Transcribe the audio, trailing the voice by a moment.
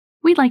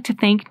We'd like to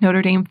thank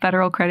Notre Dame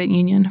Federal Credit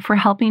Union for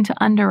helping to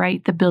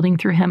underwrite the Building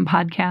Through Him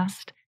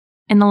podcast.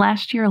 In the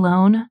last year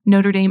alone,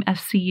 Notre Dame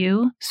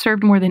FCU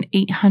served more than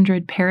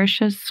 800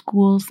 parishes,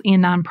 schools,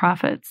 and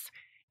nonprofits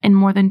in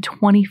more than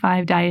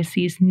 25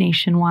 dioceses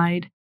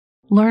nationwide.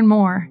 Learn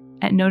more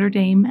at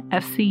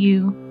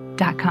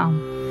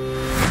NotreDameFCU.com.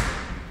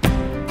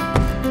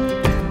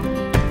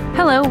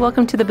 Hello,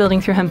 welcome to the Building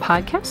Through Him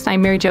podcast.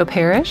 I'm Mary Jo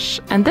Parrish,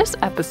 and this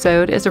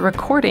episode is a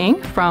recording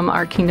from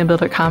our Kingdom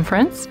Builder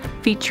Conference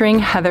featuring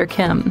Heather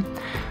Kim.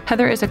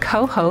 Heather is a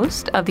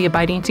co-host of the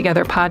Abiding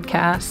Together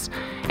podcast,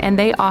 and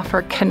they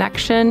offer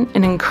connection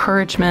and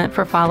encouragement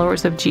for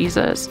followers of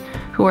Jesus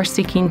who are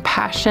seeking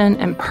passion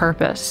and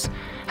purpose.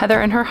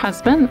 Heather and her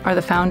husband are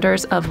the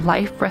founders of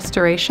Life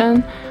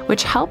Restoration,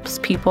 which helps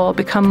people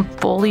become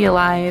fully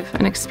alive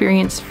and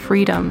experience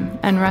freedom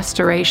and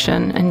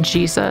restoration in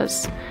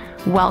Jesus.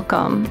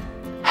 Welcome,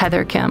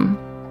 Heather Kim.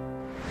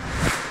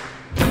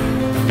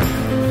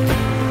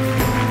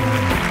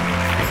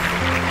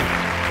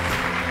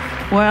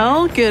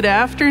 Well, good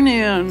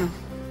afternoon.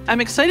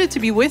 I'm excited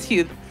to be with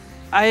you.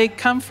 I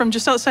come from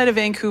just outside of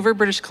Vancouver,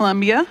 British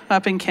Columbia,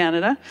 up in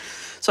Canada.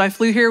 So I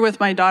flew here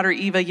with my daughter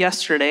Eva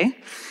yesterday.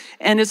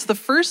 And it's the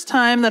first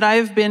time that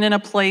I've been in a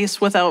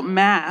place without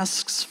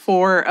masks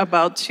for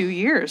about 2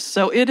 years.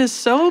 So it is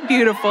so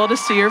beautiful to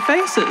see your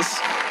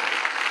faces.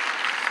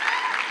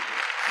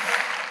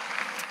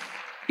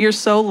 You're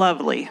so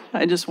lovely.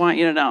 I just want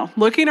you to know.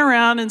 Looking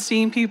around and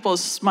seeing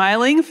people's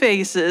smiling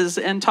faces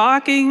and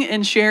talking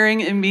and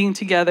sharing and being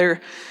together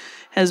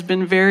has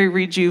been very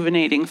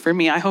rejuvenating for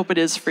me. I hope it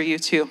is for you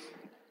too.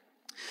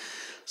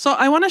 So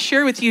I want to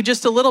share with you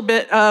just a little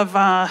bit of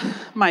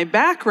my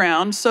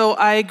background. So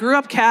I grew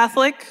up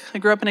Catholic. I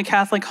grew up in a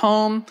Catholic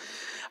home.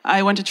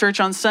 I went to church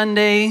on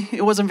Sunday.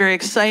 It wasn't very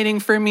exciting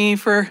for me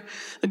for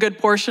a good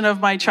portion of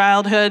my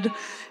childhood,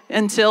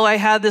 until I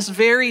had this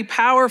very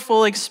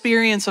powerful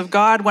experience of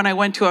God when I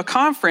went to a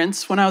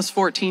conference when I was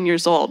 14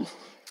 years old.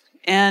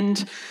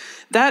 And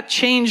that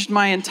changed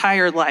my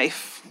entire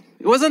life.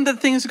 It wasn't that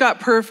things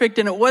got perfect,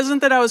 and it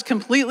wasn't that I was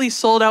completely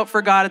sold out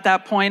for God at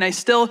that point. I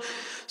still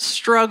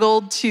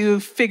struggled to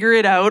figure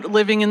it out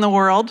living in the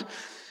world.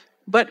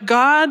 But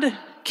God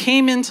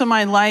came into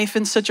my life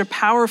in such a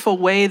powerful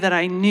way that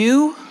I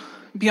knew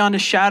beyond a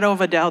shadow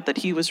of a doubt that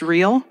He was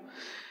real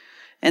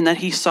and that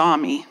He saw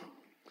me.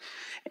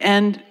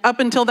 And up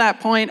until that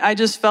point, I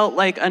just felt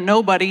like a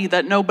nobody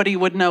that nobody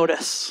would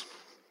notice.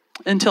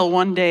 Until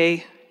one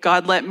day,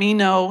 God let me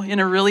know in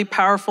a really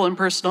powerful and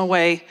personal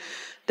way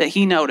that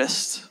He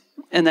noticed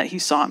and that He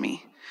saw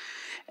me.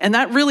 And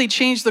that really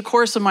changed the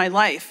course of my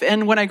life.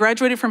 And when I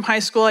graduated from high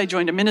school, I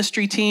joined a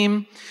ministry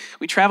team.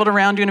 We traveled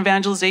around doing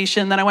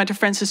evangelization. Then I went to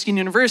Franciscan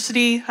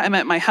University. I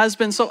met my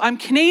husband. So I'm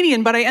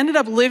Canadian, but I ended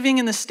up living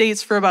in the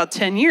States for about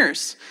 10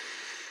 years.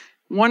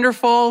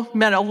 Wonderful,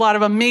 met a lot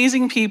of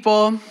amazing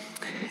people.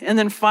 And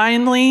then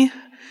finally,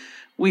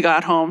 we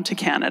got home to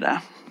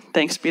Canada.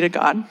 Thanks be to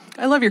God.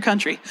 I love your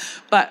country,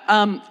 but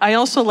I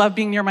also love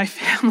being near my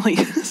family.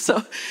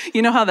 So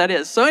you know how that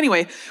is. So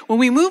anyway, when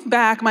we moved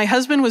back, my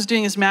husband was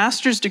doing his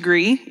master's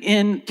degree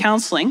in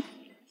counseling,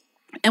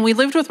 and we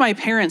lived with my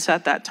parents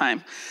at that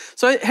time.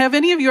 So have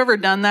any of you ever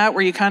done that,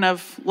 where you kind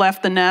of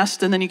left the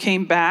nest and then you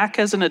came back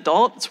as an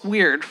adult? It's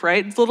weird,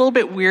 right? It's a little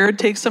bit weird,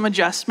 takes some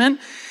adjustment.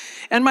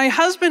 And my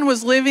husband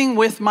was living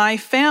with my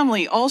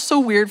family, also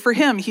weird for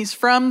him. He's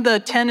from the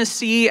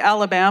Tennessee,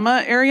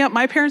 Alabama area.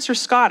 My parents are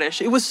Scottish.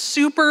 It was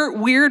super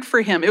weird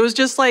for him. It was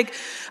just like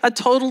a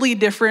totally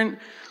different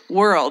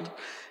world.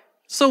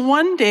 So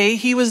one day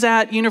he was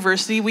at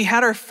university. We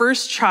had our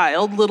first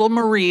child, little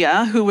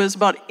Maria, who was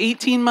about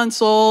 18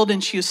 months old,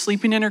 and she was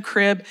sleeping in her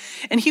crib.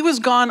 And he was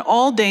gone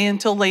all day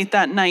until late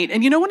that night.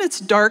 And you know when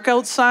it's dark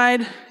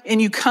outside and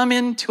you come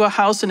into a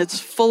house and it's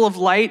full of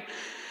light,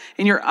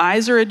 and your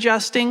eyes are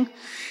adjusting?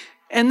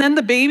 And then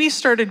the baby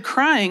started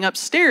crying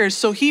upstairs.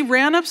 So he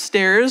ran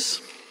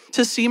upstairs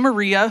to see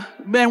Maria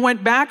and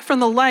went back from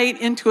the light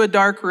into a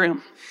dark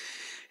room.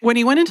 When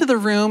he went into the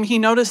room, he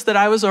noticed that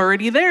I was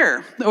already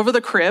there over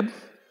the crib.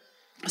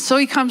 So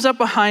he comes up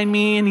behind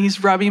me and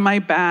he's rubbing my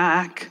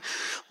back,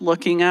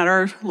 looking at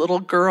our little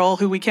girl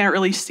who we can't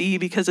really see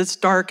because it's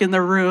dark in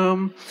the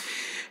room.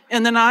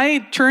 And then I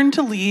turned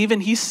to leave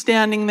and he's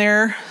standing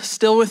there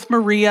still with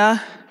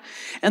Maria.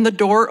 And the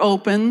door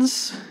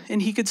opens, and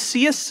he could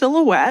see a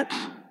silhouette,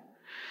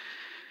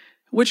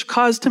 which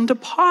caused him to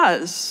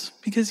pause,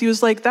 because he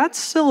was like, that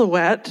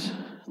silhouette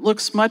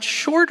looks much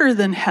shorter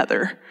than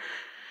Heather.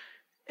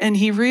 And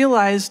he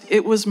realized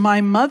it was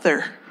my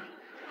mother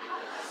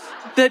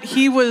that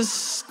he was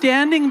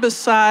standing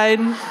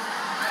beside,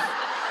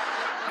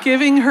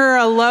 giving her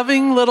a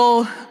loving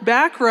little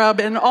back rub.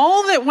 And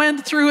all that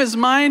went through his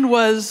mind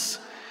was,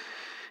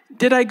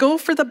 did I go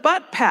for the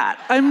butt pat?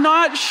 I'm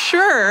not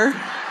sure.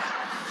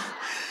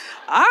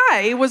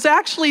 I was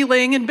actually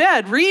laying in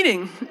bed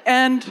reading,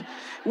 and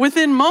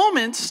within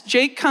moments,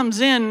 Jake comes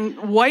in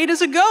white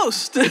as a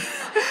ghost,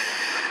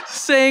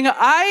 saying,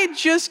 I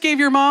just gave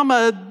your mom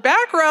a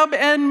back rub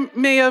and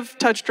may have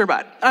touched her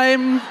butt.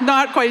 I'm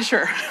not quite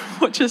sure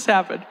what just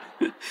happened.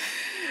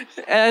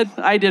 And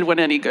I did what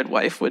any good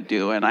wife would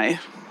do, and I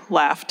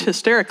laughed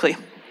hysterically.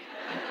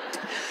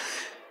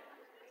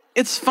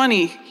 It's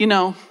funny,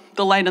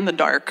 the light and the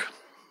dark.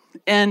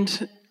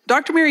 And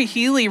Dr. Mary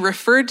Healy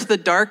referred to the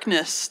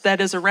darkness that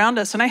is around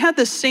us, and I had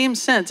this same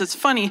sense. It's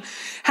funny,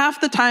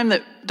 half the time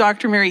that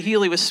Dr. Mary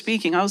Healy was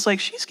speaking, I was like,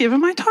 she's giving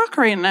my talk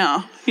right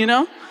now,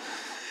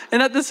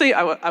 And at the same,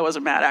 I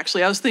wasn't mad,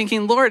 actually. I was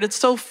thinking, Lord, it's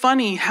so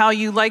funny how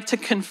you like to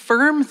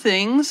confirm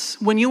things.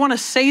 When you want to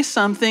say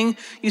something,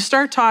 you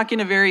start talking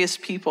to various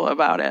people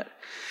about it.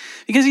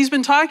 Because he's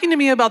been talking to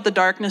me about the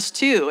darkness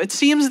too. It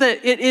seems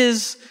that it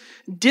is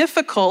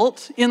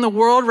difficult in the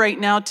world right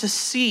now to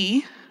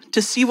see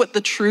what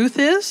the truth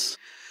is,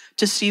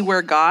 to see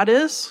where God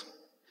is,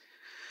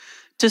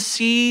 to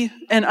see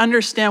and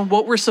understand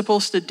what we're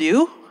supposed to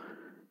do.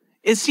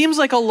 It seems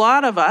like a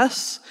lot of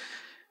us,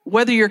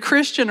 whether you're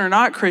Christian or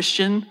not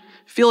Christian,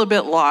 feel a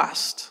bit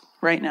lost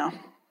right now.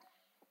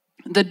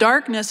 The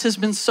darkness has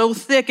been so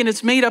thick, and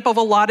it's made up of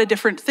a lot of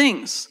different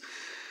things.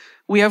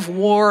 We have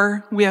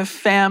war, we have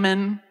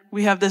famine,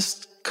 we have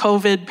this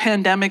COVID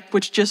pandemic,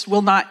 which just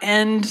will not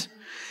end,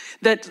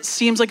 that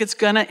seems like it's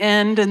gonna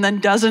end and then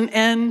doesn't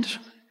end.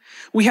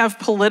 We have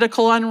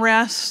political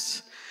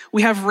unrest.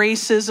 We have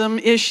racism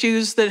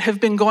issues that have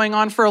been going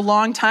on for a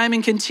long time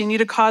and continue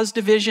to cause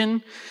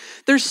division.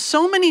 There's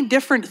so many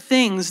different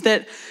things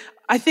that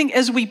I think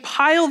as we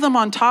pile them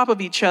on top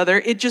of each other,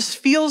 it just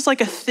feels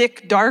like a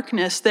thick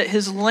darkness that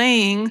is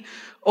laying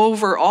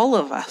over all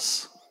of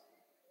us.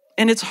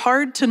 And it's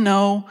hard to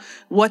know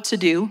what to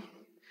do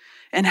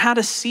and how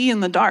to see in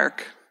the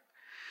dark.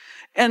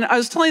 And I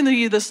was telling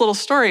you this little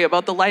story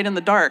about the light and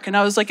the dark. And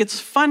I was like, it's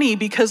funny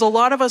because a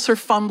lot of us are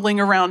fumbling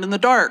around in the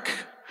dark,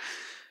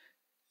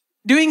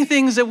 doing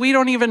things that we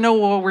don't even know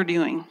what we're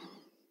doing.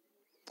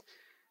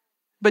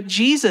 But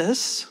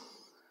Jesus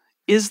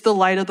is the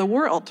light of the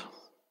world.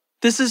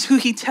 This is who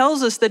he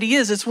tells us that he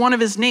is. It's one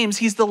of his names.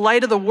 He's the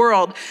light of the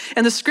world.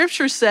 And the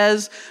scripture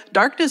says,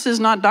 darkness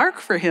is not dark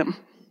for him.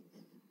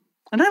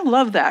 And I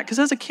love that because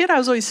as a kid, I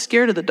was always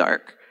scared of the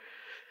dark.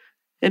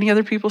 Any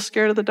other people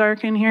scared of the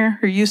dark in here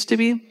or used to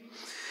be?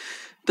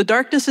 The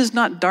darkness is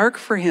not dark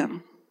for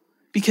him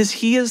because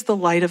he is the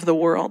light of the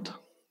world.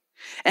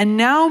 And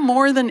now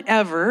more than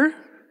ever,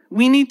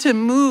 we need to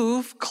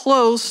move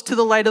close to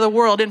the light of the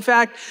world. In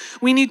fact,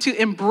 we need to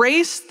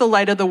embrace the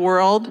light of the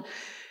world.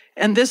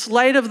 And this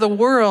light of the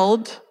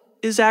world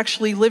is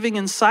actually living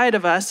inside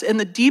of us. And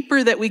the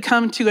deeper that we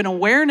come to an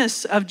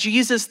awareness of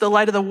Jesus, the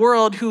light of the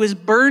world, who is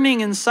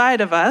burning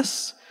inside of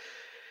us,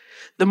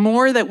 the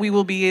more that we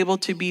will be able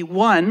to be,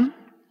 one,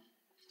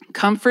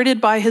 comforted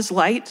by his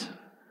light,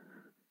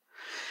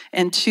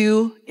 and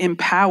two,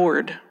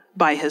 empowered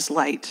by his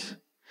light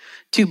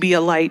to be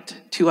a light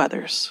to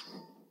others.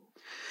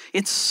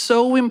 It's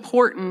so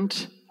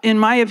important, in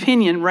my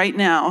opinion, right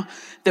now,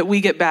 that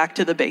we get back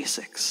to the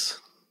basics.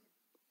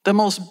 The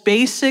most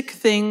basic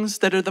things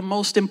that are the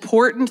most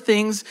important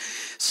things,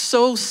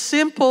 so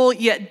simple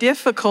yet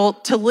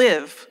difficult to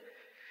live.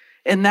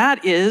 And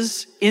that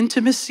is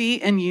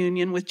intimacy and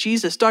union with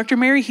Jesus. Dr.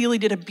 Mary Healy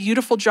did a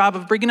beautiful job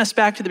of bringing us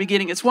back to the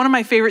beginning. It's one of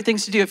my favorite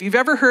things to do. If you've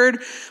ever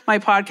heard my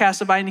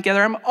podcast, Abiding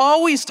Together, I'm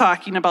always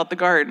talking about the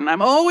garden.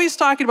 I'm always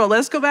talking about,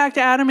 let's go back to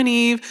Adam and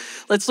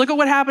Eve. Let's look at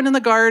what happened in the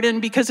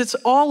garden because it's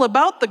all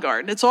about the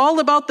garden. It's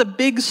all about the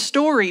big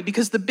story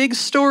because the big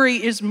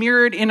story is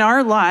mirrored in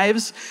our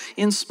lives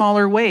in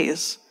smaller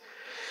ways.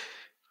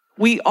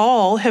 We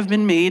all have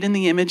been made in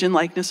the image and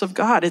likeness of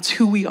God. It's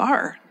who we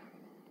are.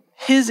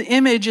 His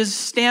image is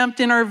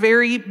stamped in our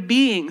very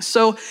being.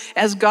 So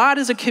as God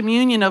is a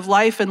communion of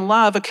life and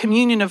love, a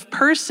communion of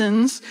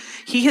persons,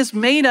 he has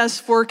made us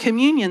for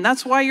communion.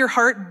 That's why your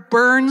heart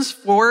burns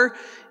for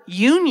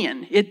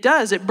union. It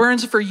does. It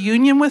burns for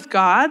union with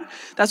God.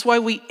 That's why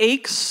we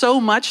ache so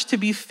much to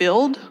be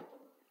filled,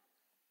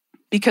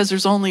 because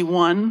there's only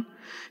one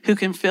who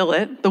can fill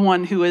it, the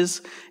one who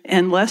is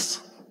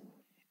endless.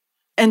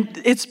 And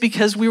it's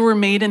because we were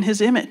made in his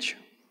image.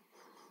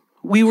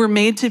 We were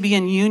made to be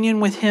in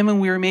union with him,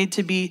 and we were made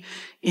to be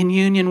in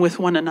union with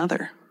one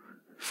another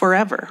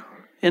forever,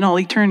 in all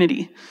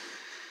eternity.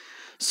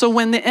 So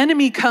when the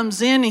enemy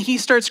comes in and he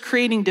starts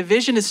creating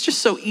division, it's just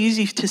so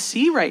easy to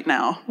see right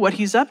now what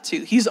he's up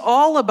to. He's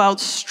all about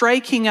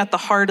striking at the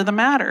heart of the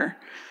matter,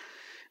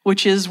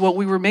 which is what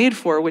we were made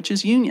for, which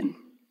is union.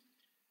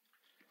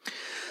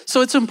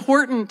 So it's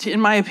important,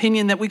 in my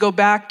opinion, that we go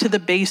back to the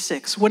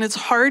basics. When it's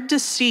hard to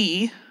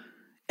see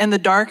and the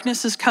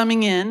darkness is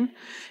coming in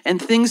and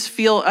things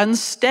feel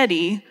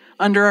unsteady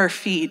under our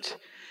feet,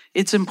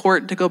 it's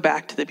important to go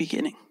back to the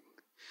beginning,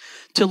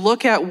 to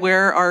look at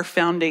where our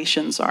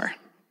foundations are.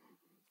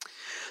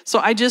 So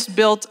I just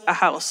built a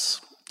house.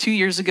 2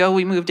 years ago,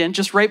 we moved in,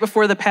 just right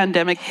before the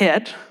pandemic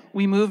hit.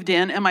 We moved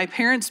in, and my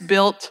parents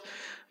built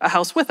a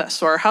house with us.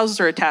 So our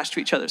houses are attached to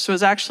each other. So it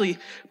was actually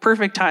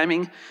perfect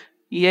timing,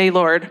 yay,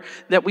 Lord,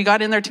 that we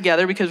got in there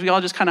together because we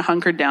all just kind of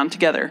hunkered down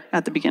together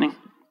at the beginning.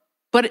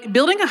 But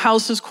building a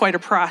house is quite a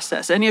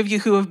process. Any of you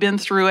who have been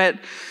through it,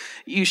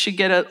 you should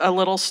get a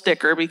little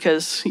sticker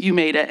because you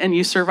made it and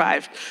you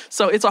survived.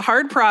 So it's a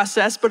hard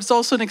process, but it's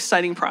also an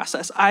exciting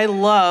process. I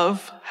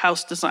love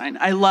house design.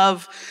 I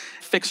love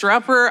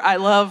fixer-upper. I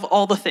love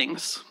all the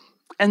things.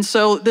 And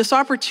so this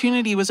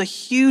opportunity was a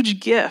huge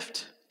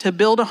gift to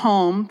build a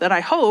home that I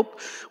hope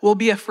will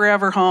be a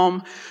forever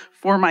home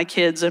for my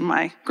kids and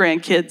my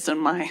grandkids and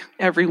my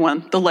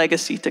everyone, the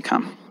legacy to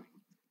come.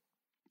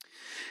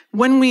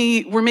 When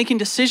we were making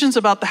decisions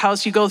about the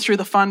house, you go through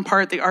the fun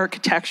part, the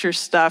architecture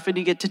stuff, and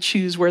you get to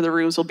choose where the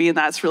rooms will be, and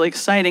that's really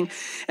exciting.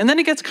 And then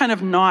it gets kind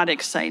of not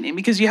exciting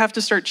because you have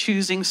to start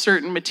choosing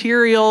certain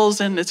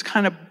materials, and it's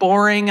kind of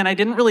boring, and I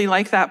didn't really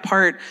like that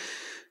part.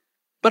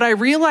 But I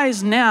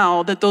realize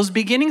now that those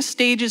beginning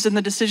stages and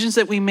the decisions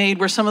that we made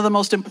were some of the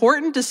most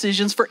important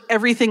decisions for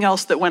everything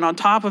else that went on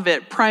top of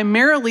it,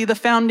 primarily the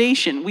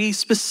foundation. We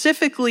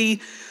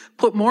specifically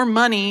put more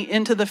money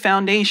into the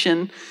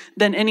foundation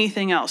than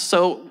anything else.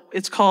 So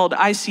it's called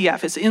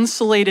ICF. It's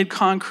insulated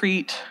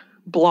concrete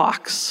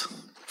blocks,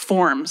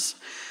 forms.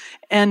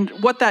 And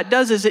what that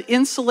does is it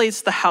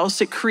insulates the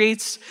house. It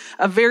creates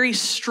a very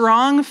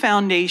strong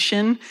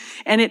foundation,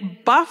 and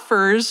it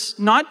buffers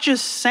not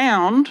just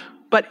sound,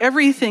 but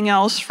everything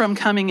else from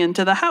coming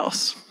into the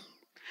house.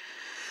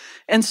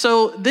 And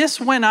so this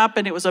went up,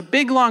 and it was a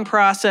big, long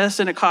process,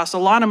 and it cost a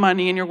lot of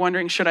money, and you're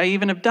wondering, should I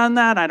even have done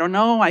that? I don't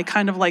know. I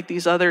kind of like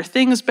these other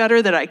things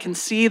better that I can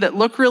see that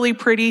look really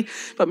pretty,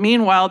 but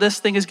meanwhile, this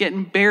thing is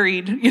getting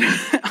buried,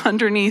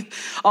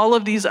 underneath all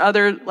of these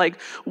other like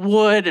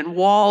wood and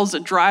walls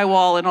and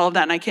drywall and all of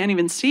that, and I can't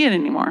even see it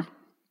anymore.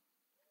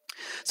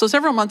 So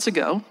several months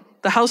ago,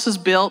 the house is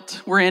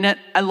built. We're in it.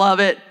 I love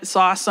it. It's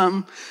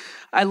awesome.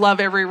 I love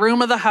every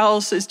room of the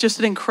house. It's just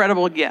an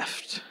incredible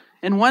gift.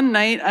 And one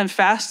night I'm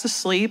fast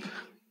asleep,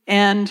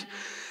 and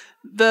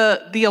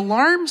the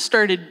alarm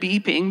started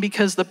beeping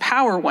because the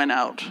power went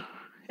out.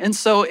 And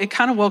so it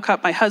kind of woke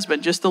up my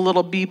husband, just the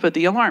little beep of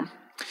the alarm.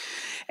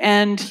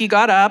 And he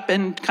got up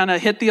and kind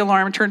of hit the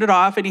alarm and turned it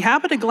off, and he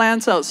happened to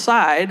glance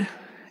outside,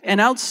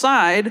 and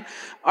outside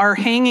our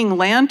hanging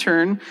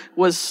lantern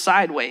was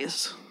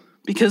sideways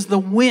because the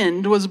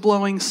wind was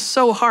blowing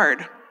so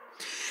hard.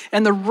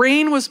 And the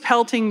rain was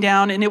pelting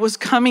down, and it was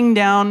coming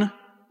down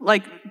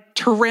like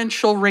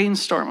torrential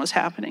rainstorm was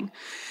happening.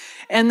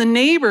 And the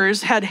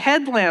neighbors had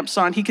headlamps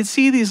on. He could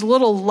see these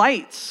little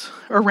lights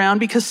around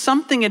because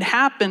something had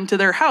happened to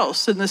their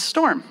house in this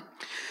storm.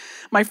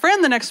 My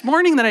friend the next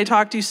morning that I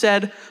talked to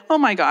said, oh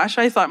my gosh,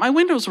 I thought my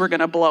windows were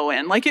gonna blow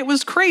in. Like it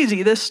was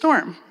crazy, this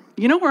storm.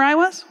 You know where I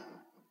was?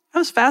 I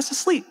was fast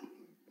asleep.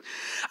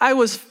 I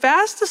was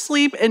fast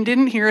asleep and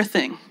didn't hear a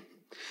thing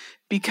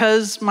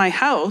because my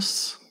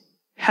house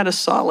had a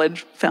solid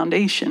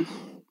foundation.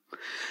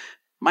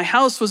 My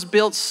house was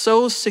built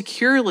so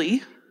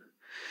securely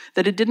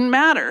that it didn't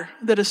matter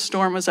that a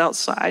storm was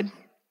outside.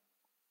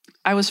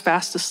 I was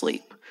fast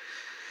asleep.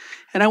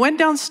 And I went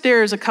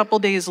downstairs a couple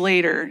days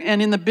later,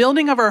 and in the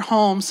building of our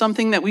home,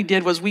 something that we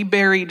did was we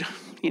buried,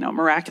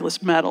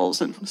 miraculous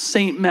metals and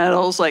saint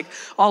metals like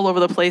all over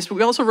the place. But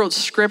we also wrote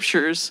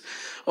scriptures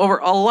over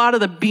a lot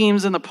of the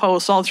beams and the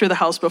posts all through the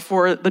house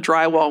before the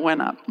drywall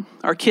went up.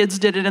 Our kids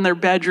did it in their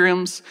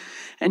bedrooms.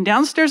 And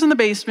downstairs in the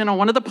basement on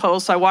one of the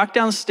posts, I walked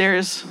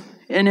downstairs,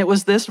 and it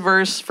was this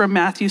verse from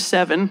Matthew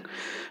 7,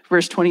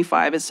 verse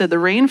 25. It said, the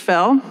rain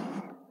fell,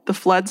 the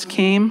floods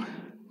came,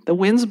 the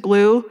winds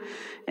blew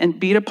and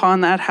beat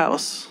upon that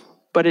house,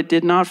 but it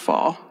did not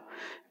fall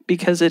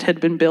because it had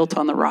been built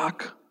on the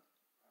rock.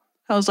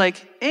 I was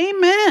like,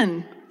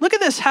 amen. Look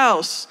at this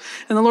house.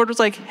 And the Lord was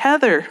like,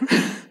 Heather,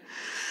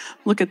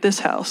 look at this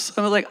house.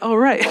 I was like, oh,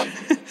 right.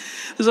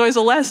 There's always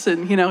a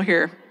lesson,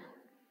 here.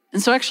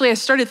 And so actually I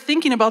started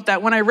thinking about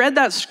that. When I read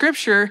that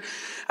scripture,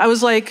 I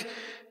was like,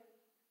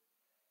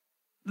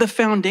 the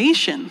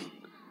foundation.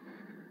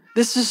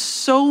 This is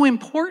so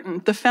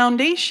important, the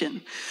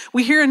foundation.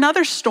 We hear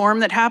another storm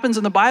that happens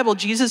in the Bible.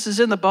 Jesus is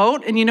in the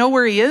boat, and you know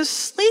where he is?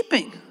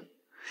 Sleeping.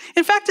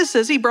 In fact, it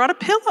says he brought a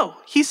pillow.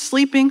 He's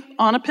sleeping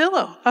on a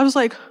pillow. I was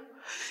like,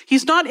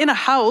 he's not in a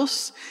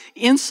house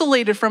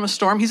insulated from a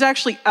storm. He's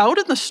actually out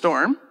in the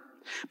storm,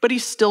 but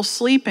he's still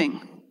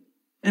sleeping.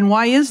 And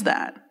why is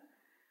that?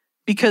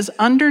 Because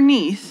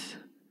underneath,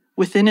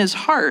 within his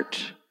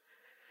heart,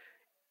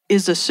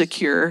 is a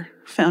secure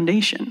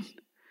foundation.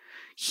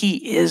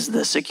 He is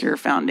the secure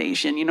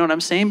foundation. You know what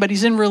I'm saying? But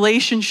he's in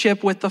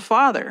relationship with the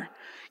Father.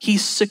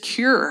 He's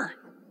secure.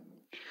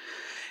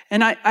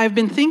 And I've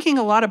been thinking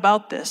a lot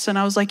about this. And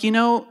I was like,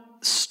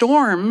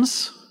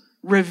 storms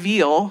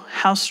reveal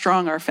how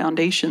strong our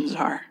foundations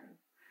are.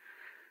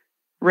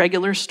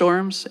 Regular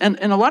storms. And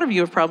a lot of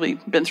you have probably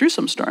been through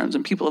some storms,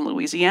 and people in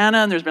Louisiana,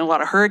 and there's been a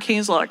lot of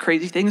hurricanes, a lot of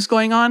crazy things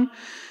going on.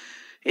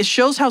 It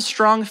shows how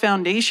strong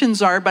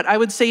foundations are, but I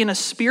would say in a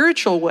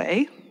spiritual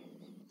way,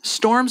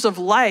 storms of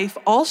life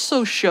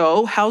also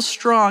show how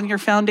strong your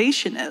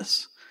foundation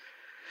is.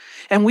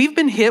 And we've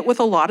been hit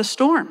with a lot of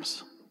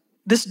storms.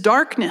 This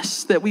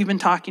darkness that we've been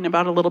talking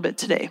about a little bit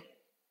today.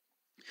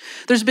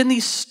 There's been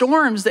these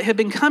storms that have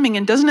been coming,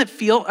 and doesn't it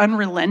feel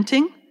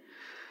unrelenting?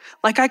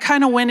 Like I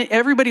kind of went,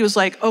 everybody was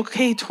like,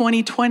 okay,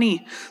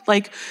 2020,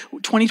 like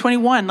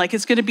 2021, like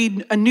it's going to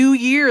be a new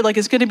year, like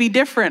it's going to be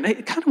different.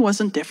 It kind of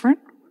wasn't different,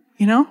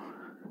 you know?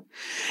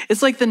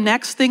 It's like the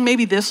next thing,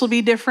 maybe this will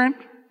be different.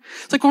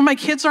 It's like when my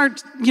kids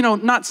aren't,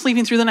 not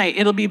sleeping through the night,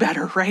 it'll be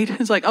better, right?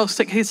 It's like, oh,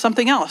 it's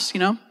something else,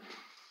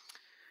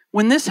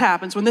 When this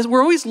happens,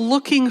 we're always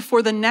looking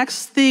for the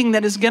next thing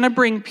that is going to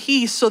bring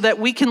peace so that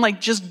we can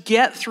just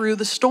get through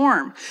the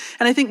storm.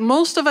 And I think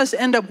most of us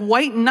end up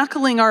white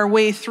knuckling our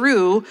way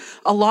through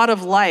a lot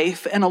of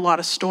life and a lot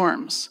of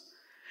storms,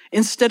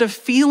 instead of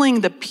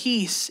feeling the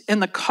peace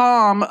and the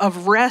calm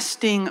of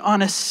resting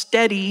on a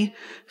steady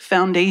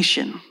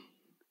foundation.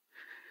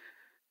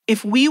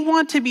 If we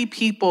want to be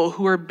people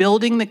who are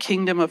building the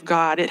kingdom of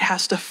God, it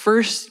has to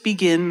first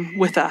begin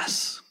with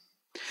us.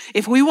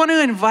 If we want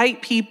to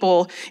invite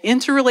people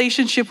into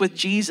relationship with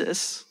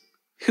Jesus,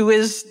 who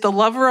is the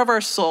lover of our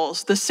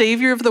souls, the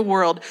Savior of the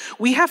world,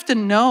 we have to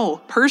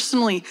know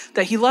personally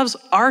that he loves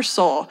our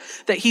soul,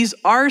 that he's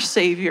our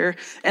Savior,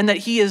 and that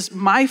he is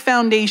my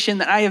foundation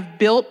that I have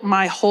built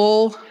my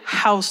whole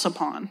house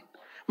upon,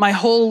 my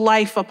whole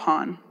life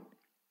upon.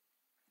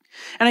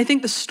 And I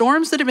think the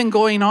storms that have been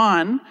going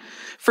on,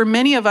 for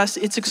many of us,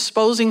 it's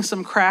exposing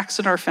some cracks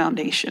in our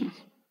foundation.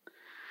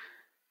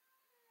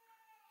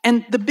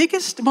 And the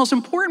biggest, most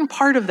important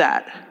part of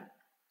that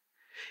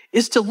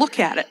is to look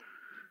at it,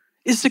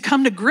 is to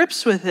come to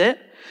grips with it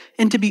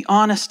and to be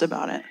honest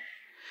about it.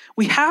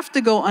 We have to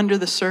go under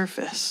the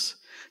surface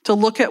to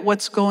look at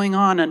what's going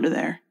on under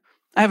there.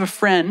 I have a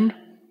friend,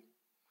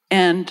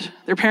 and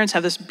their parents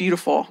have this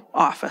beautiful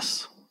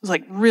office. It's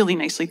like really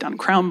nicely done,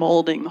 crown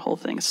molding, the whole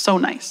thing. It's so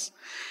nice.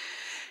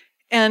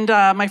 And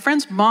my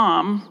friend's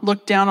mom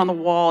looked down on the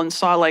wall and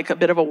saw like a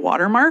bit of a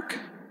watermark.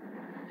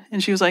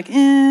 And she was like,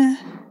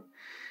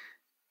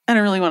 I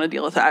don't really want to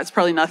deal with that. It's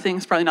probably nothing.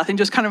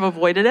 Just kind of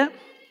avoided it.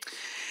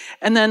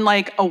 And then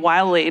like a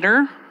while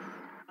later,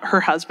 her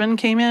husband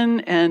came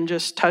in and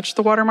just touched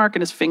the watermark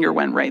and his finger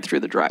went right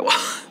through the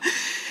drywall.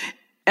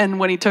 And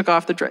when he took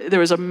off there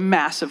was a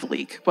massive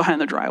leak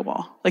behind the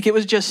drywall. Like it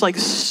was just like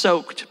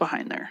soaked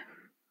behind there.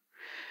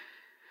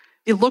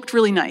 It looked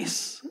really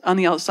nice on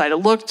the outside. It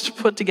looked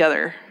put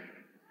together.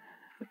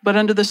 But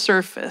under the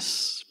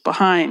surface,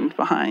 behind,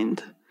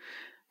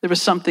 there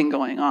was something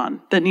going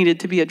on that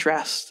needed to be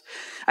addressed.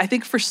 I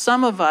think for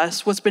some of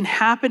us, what's been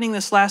happening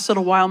this last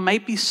little while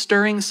might be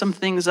stirring some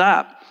things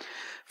up.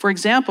 For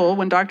example,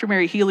 when Dr.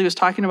 Mary Healy was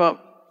talking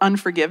about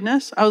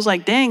unforgiveness, I was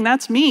like, dang,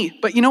 that's me.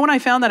 But you know when I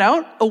found that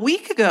out? A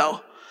week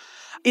ago.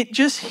 It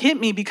just hit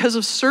me because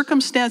of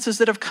circumstances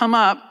that have come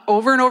up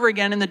over and over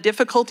again in the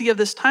difficulty of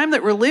this time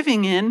that we're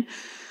living in.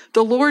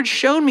 The Lord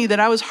showed me that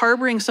I was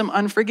harboring some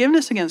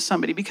unforgiveness against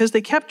somebody because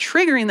they kept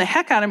triggering the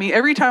heck out of me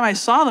every time I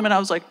saw them. And I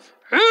was like,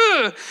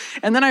 ugh.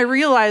 And then I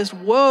realized,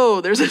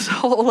 whoa, there's this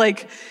whole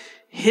like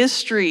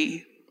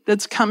history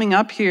that's coming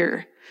up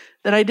here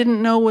that I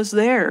didn't know was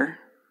there.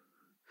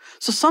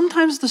 So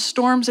sometimes the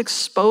storms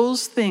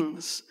expose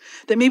things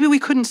that maybe we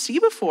couldn't see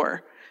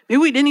before. Maybe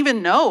we didn't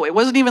even know. It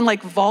wasn't even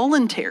like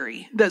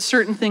voluntary that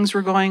certain things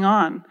were going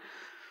on.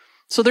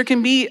 So there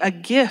can be a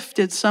gift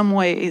in some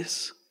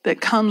ways that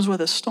comes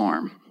with a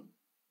storm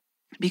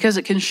because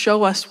it can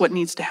show us what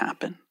needs to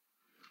happen.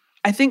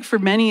 I think for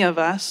many of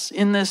us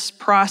in this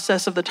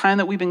process of the time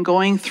that we've been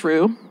going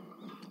through,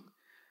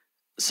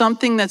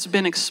 something that's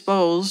been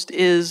exposed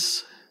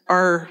is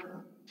our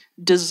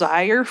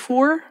desire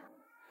for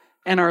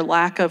and our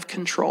lack of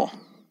control.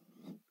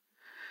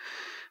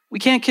 We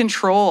can't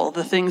control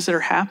the things that are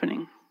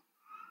happening.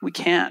 We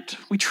can't.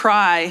 We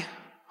try.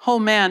 Oh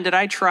man, did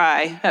I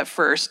try at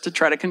first to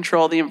try to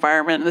control the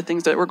environment and the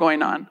things that were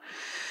going on.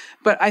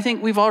 But I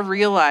think we've all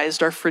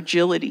realized our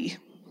fragility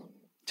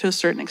to a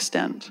certain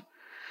extent.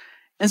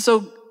 And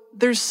so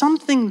there's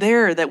something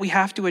there that we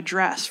have to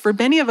address. For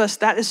many of us,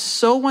 that is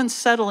so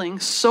unsettling,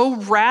 so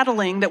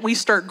rattling that we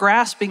start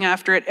grasping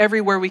after it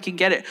everywhere we can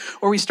get it,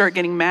 or we start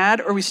getting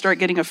mad, or we start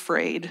getting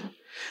afraid.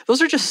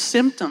 Those are just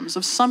symptoms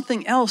of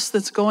something else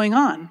that's going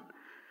on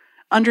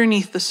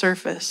underneath the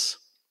surface.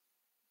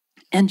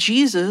 And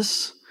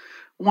Jesus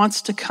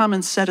wants to come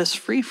and set us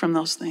free from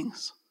those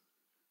things.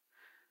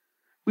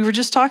 We were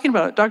just talking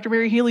about it. Dr.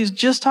 Mary Healy's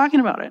just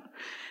talking about it.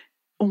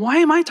 Why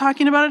am I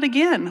talking about it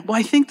again? Well,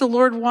 I think the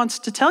Lord wants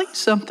to tell you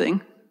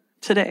something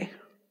today.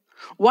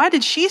 Why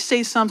did she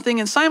say something?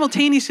 And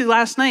simultaneously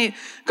last night,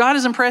 God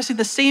is impressing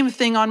the same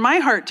thing on my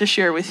heart to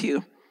share with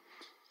you.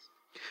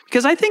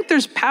 Because I think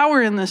there's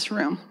power in this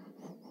room.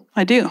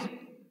 I do.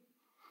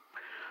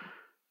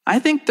 I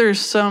think there's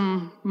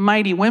some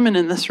mighty women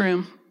in this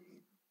room.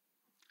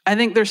 I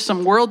think there's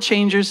some world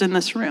changers in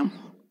this room.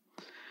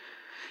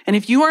 And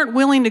if you aren't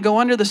willing to go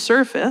under the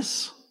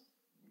surface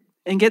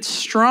and get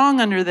strong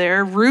under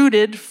there,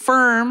 rooted,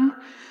 firm,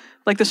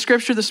 like the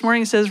scripture this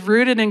morning says,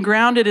 rooted and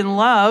grounded in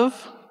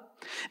love,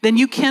 then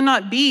you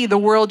cannot be the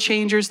world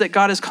changers that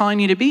God is calling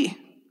you to be.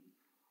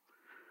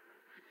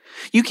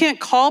 You can't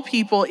call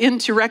people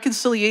into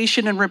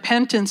reconciliation and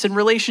repentance and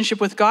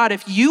relationship with God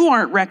if you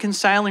aren't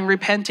reconciling,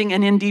 repenting,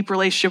 and in deep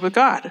relationship with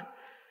God.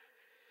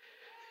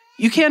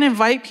 You can't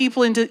invite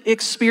people into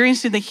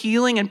experiencing the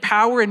healing and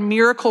power and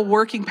miracle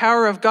working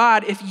power of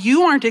God if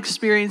you aren't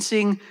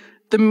experiencing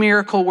the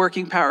miracle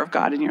working power of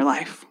God in your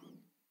life.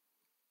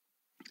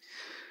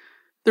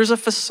 There's a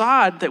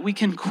facade that we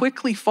can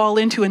quickly fall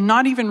into and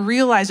not even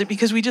realize it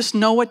because we just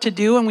know what to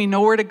do and we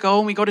know where to go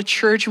and we go to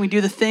church and we do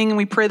the thing and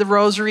we pray the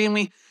rosary and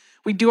we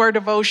do our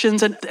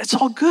devotions, and it's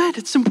all good.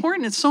 It's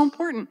important. It's so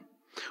important.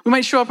 We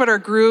might show up at our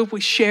group.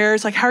 We share.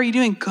 It's like, how are you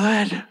doing?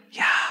 Good.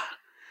 Yeah.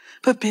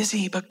 But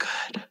busy, but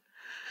good.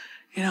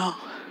 You know,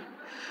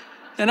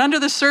 and under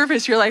the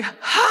surface, you're like,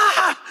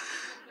 ha!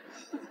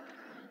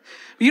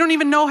 You don't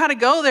even know how to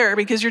go there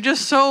because you're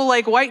just so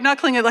like white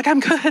knuckling it, like, I'm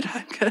good.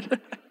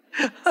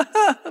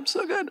 I'm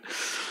so good.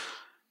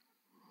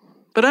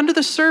 But under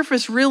the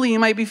surface, really, you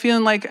might be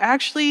feeling like,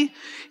 actually,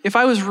 if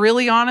I was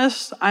really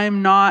honest,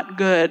 I'm not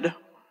good.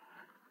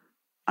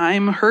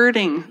 I'm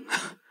hurting.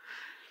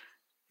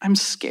 I'm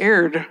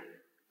scared.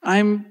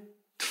 I'm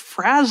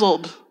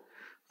frazzled.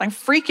 I'm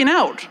freaking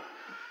out.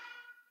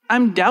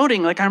 I'm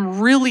doubting, like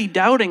I'm really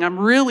doubting. I'm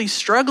really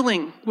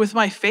struggling with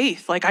my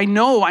faith. Like I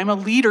know I'm a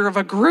leader of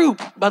a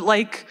group, but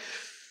like,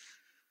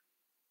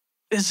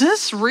 is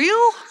this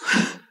real?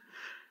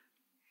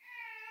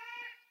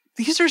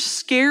 These are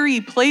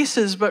scary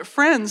places, but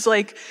friends,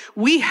 like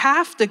we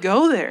have to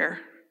go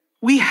there.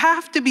 We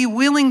have to be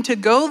willing to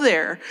go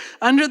there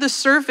under the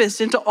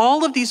surface into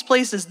all of these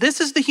places. This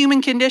is the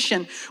human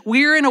condition.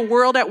 We're in a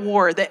world at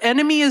war. The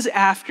enemy is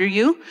after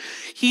you.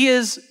 He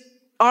is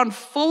on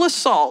full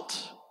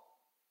assault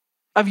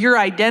of your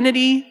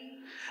identity,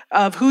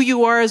 of who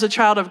you are as a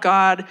child of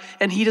God,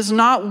 and he does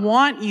not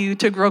want you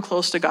to grow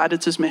close to God.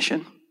 It's his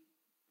mission.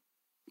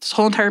 It's his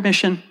whole entire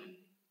mission.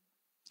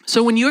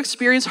 So when you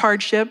experience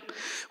hardship,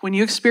 when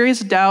you experience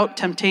doubt,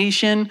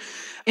 temptation,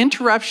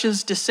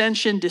 interruptions,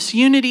 dissension,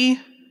 disunity,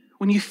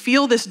 when you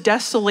feel this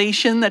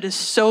desolation that is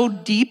so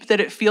deep that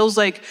it feels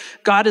like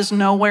God is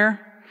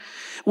nowhere,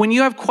 when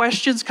you have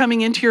questions coming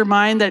into your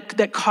mind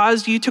that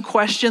cause you to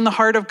question the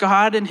heart of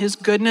God and his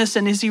goodness,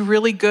 and is he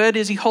really good?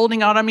 Is he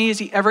holding out on me? Is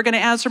he ever going to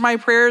answer my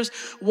prayers?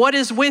 What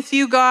is with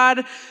you,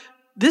 God?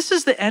 This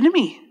is the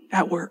enemy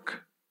at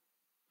work.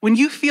 When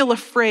you feel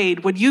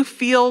afraid, when you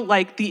feel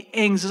like the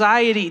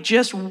anxiety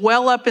just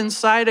well up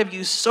inside of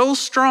you so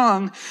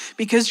strong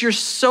because you're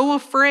so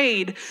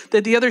afraid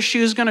that the other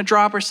shoe is going to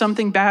drop or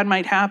something bad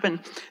might happen,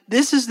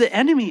 this is the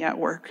enemy at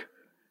work.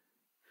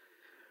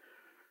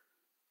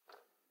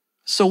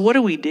 So what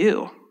do we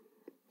do?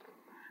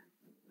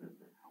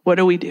 What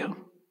do we do?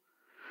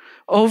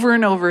 Over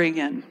and over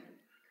again,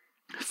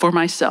 for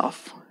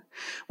myself,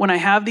 when I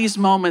have these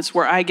moments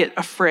where I get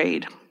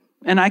afraid,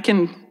 and I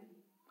can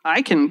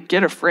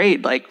get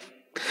afraid, like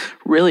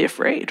really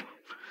afraid.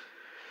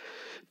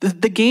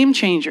 The game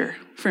changer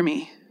for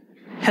me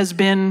has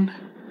been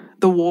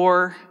the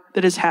war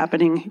that is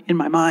happening in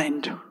my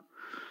mind.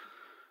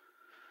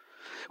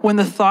 When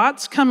the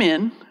thoughts come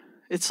in,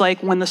 it's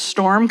like when the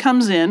storm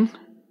comes in,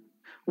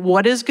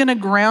 what is going to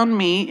ground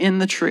me in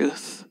the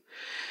truth?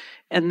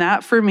 And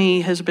that for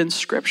me has been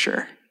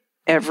scripture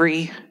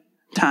every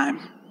time.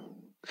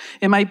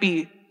 It might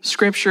be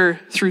scripture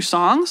through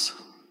songs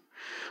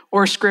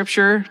or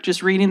scripture,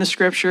 just reading the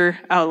scripture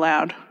out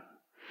loud.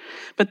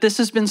 But this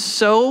has been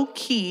so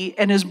key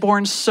and has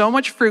borne so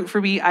much fruit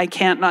for me, I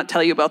can't not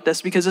tell you about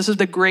this because this is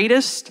the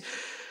greatest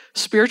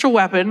spiritual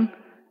weapon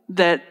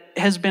that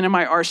has been in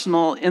my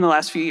arsenal in the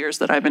last few years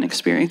that I've been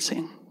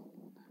experiencing.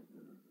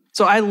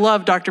 So I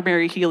love Dr.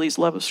 Mary Healy's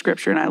love of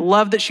scripture, and I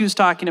love that she was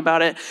talking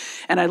about it,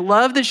 and I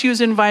love that she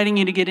was inviting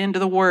you to get into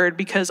the word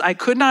because I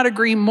could not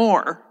agree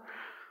more.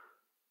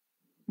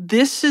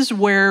 This is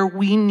where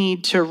we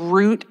need to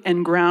root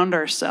and ground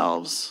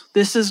ourselves.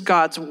 This is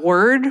God's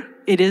word.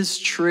 It is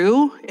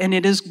true, and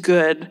it is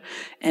good,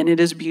 and it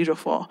is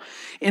beautiful.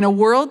 In a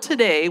world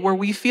today where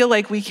we feel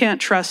like we can't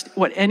trust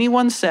what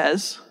anyone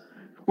says,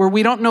 where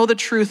we don't know the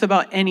truth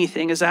about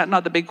anything, is that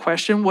not the big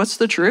question? What's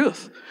the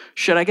truth?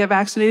 Should I get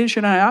vaccinated?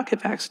 Should I not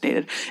get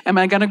vaccinated? Am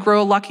I going to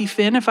grow a lucky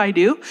fin if I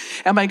do?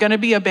 Am I going to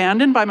be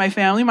abandoned by my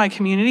family, my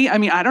community? I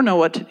mean, I don't know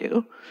what to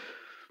do.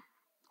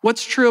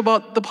 What's true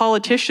about the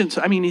politicians?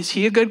 I mean, is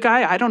he a good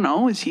guy? I don't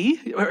know. Is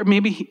he? Or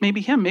maybe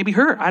him, maybe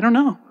her. I don't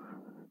know.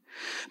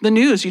 The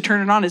news, you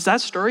turn it on. Is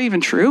that story even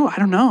true? I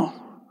don't know.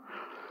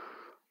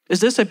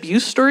 Is this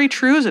abuse story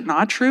true? Is it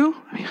not true?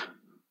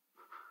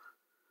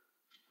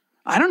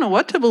 I don't know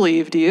what to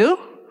believe. Do you?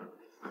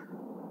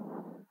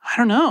 I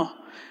don't know.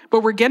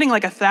 But we're getting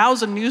like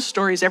 1,000 news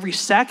stories every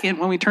second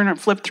when we turn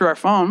and flip through our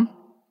phone.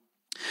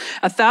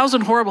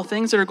 1,000 horrible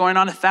things that are going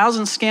on,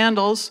 1,000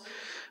 scandals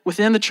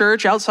within the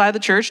church, outside the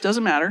church,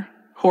 doesn't matter.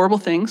 Horrible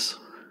things.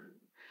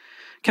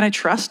 Can I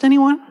trust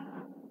anyone?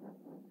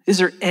 Is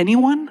there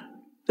anyone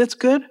that's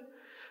good?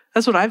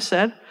 That's what I've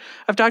said.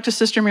 I've talked to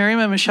Sister Miriam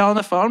and Michelle on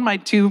the phone, my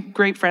two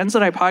great friends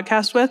that I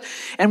podcast with,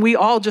 and we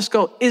all just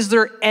go, is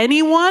there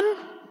anyone?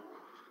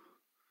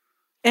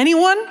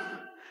 Anyone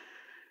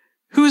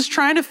who is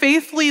trying to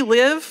faithfully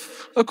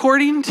live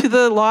according to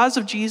the laws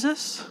of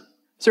Jesus?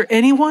 Is there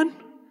anyone?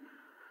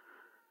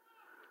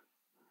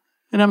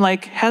 And I'm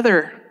like,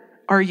 Heather,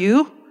 are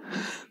you?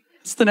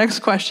 It's the next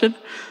question.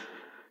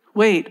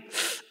 Wait,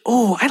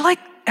 I like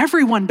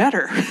everyone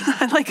better.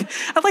 I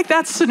like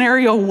that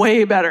scenario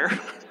way better.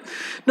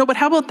 No, but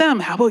how about them?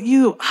 How about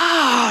you?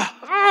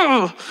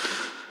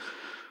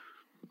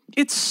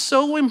 It's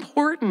so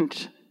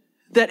important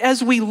that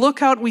as we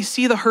look out, we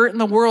see the hurt in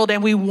the world,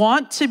 and we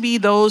want to be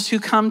those who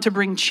come to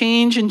bring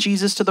change in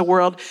Jesus to the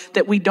world,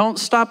 that we don't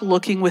stop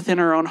looking within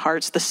our own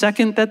hearts. The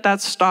second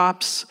that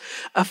stops,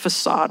 a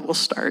facade will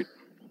start.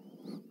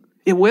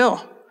 It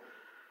will.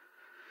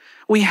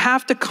 We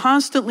have to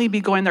constantly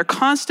be going there,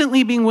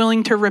 constantly being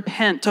willing to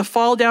repent, to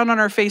fall down on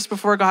our face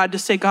before God, to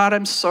say, God,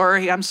 I'm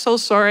sorry. I'm so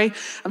sorry.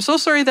 I'm so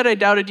sorry that I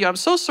doubted you. I'm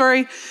so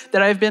sorry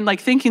that I've been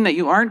thinking that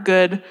you aren't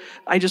good.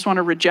 I just want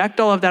to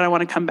reject all of that. I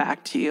want to come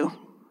back to you.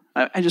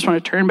 I just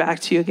want to turn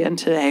back to you again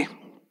today.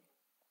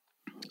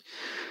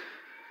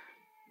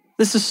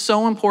 This is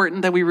so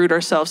important that we root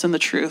ourselves in the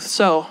truth.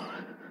 So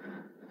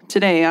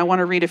today I want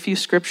to read a few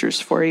scriptures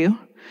for you,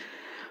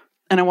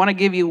 and I want to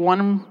give you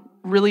one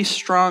really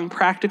strong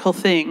practical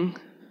thing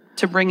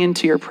to bring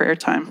into your prayer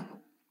time.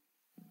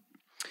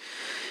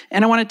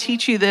 And I want to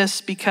teach you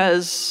this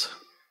because,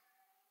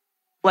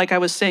 like I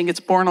was saying, it's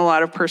borne a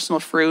lot of personal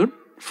fruit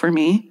for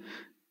me.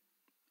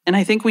 And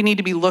I think we need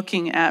to be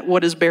looking at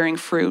what is bearing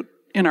fruit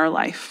in our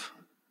life.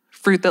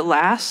 Fruit that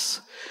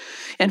lasts,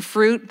 and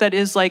fruit that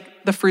is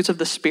like the fruits of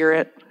the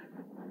Spirit,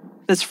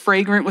 that's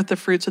fragrant with the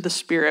fruits of the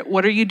Spirit.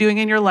 What are you doing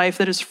in your life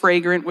that is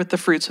fragrant with the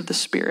fruits of the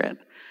Spirit?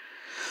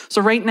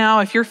 So right now,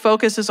 if your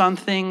focus is on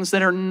things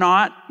that are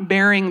not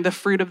bearing the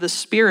fruit of the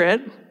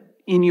Spirit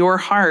in your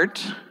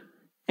heart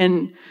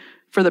and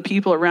for the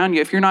people around you,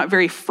 if you're not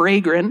very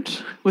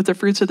fragrant with the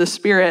fruits of the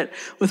Spirit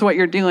with what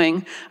you're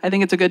doing, I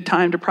think it's a good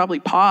time to probably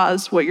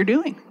pause what you're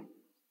doing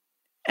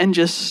and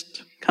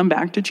just come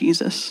back to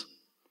Jesus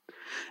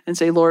and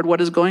say, Lord, what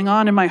is going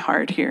on in my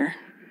heart here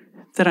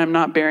that I'm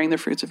not bearing the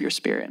fruits of your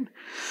Spirit?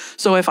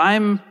 So if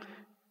I'm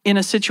in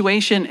a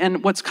situation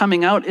and what's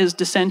coming out is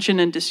dissension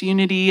and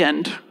disunity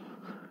and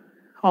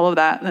all of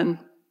that, then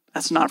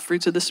that's not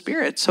fruits of the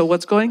Spirit. So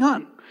what's going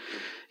on?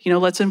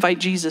 Let's invite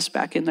Jesus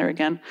back in there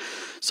again.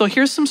 So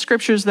here's some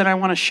scriptures that I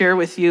want to share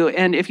with you.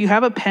 And if you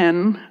have a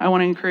pen, I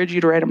want to encourage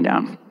you to write them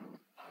down.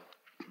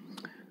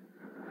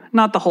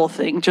 Not the whole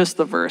thing, just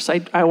the verse.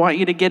 I want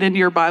you to get into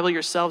your Bible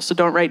yourself, so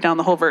don't write down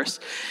the whole verse.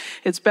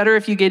 It's better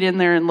if you get in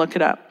there and look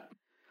it up.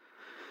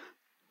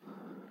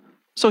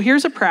 So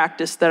here's a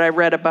practice that I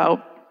read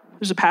about.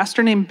 There's a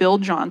pastor named Bill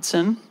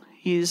Johnson.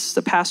 He's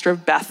the pastor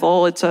of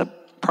Bethel. It's a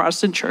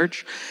Protestant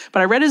church.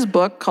 But I read his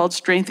book called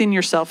Strengthen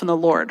Yourself in the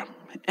Lord.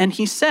 And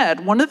he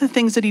said one of the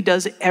things that he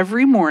does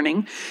every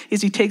morning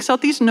is he takes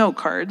out these note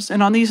cards.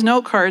 And on these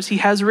note cards, he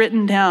has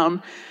written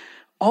down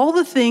all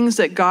the things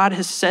that God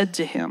has said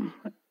to him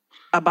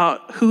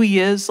about who he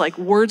is, like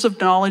words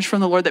of knowledge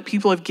from the Lord that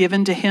people have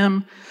given to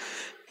him,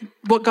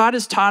 what God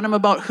has taught him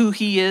about who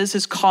he is,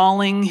 his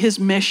calling, his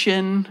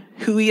mission,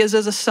 who he is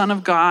as a son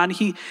of God.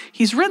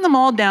 He's written them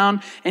all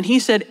down, and he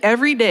said,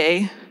 every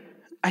day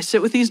I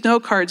sit with these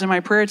note cards in my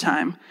prayer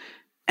time,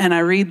 and I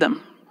read them.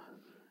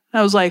 And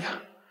I was like,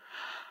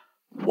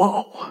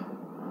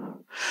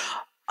 whoa,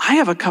 I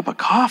have a cup of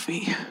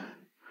coffee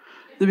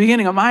at the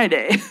beginning of my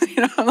day.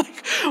 I'm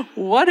like,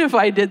 what if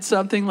I did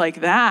something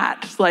like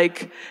that?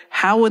 Like,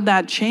 how would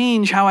that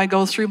change how I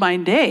go through my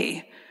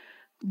day?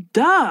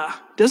 Duh.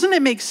 Doesn't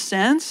it make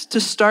sense to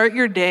start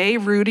your day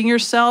rooting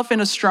yourself in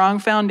a strong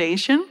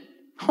foundation?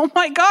 Oh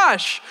my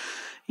gosh.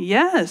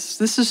 Yes,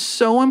 this is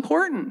so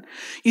important.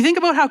 You think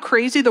about how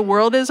crazy the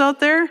world is out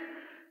there?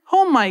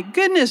 Oh my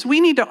goodness,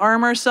 we need to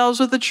arm ourselves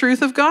with the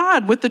truth of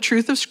God, with the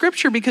truth of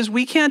Scripture, because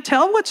we can't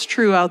tell what's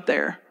true out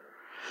there.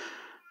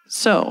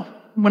 So,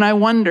 when I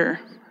wonder,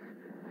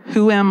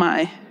 who am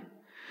I?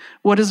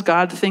 What does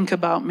God think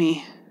about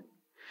me?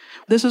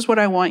 This is what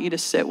I want you to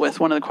sit with.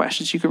 One of the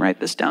questions you can write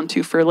this down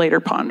to for later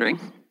pondering.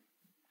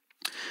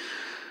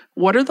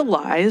 What are the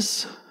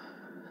lies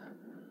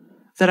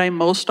that I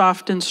most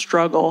often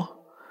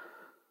struggle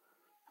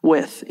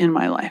with in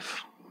my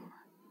life?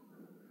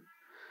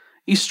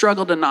 You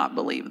struggle to not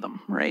believe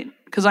them, right?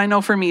 Because I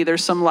know for me,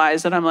 there's some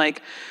lies that I'm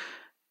like,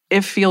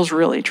 it feels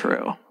really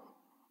true.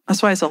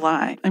 That's why it's a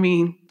lie. I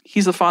mean,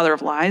 he's the father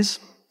of lies.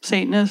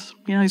 Satan is,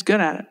 he's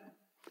good at it.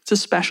 It's a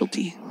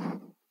specialty.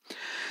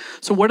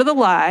 So what are the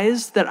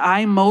lies that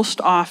I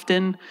most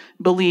often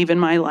believe in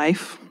my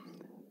life?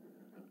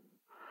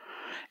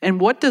 And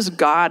what does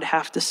God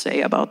have to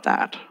say about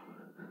that?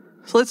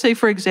 So let's say,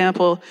 for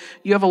example,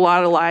 you have a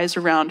lot of lies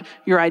around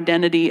your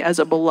identity as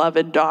a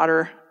beloved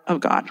daughter of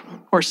God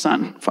or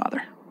son,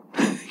 father.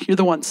 You're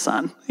the one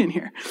son in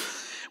here.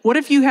 What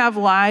if you have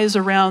lies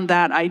around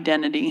that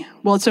identity?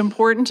 Well, it's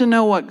important to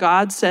know what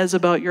God says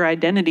about your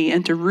identity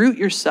and to root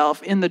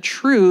yourself in the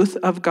truth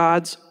of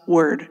God's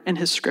word and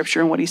his scripture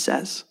and what he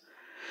says.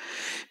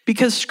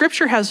 Because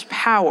scripture has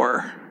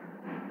power.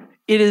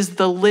 It is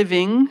the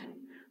living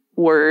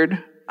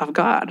word of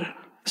God.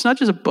 It's not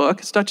just a book.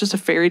 It's not just a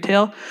fairy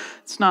tale.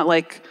 It's not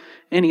like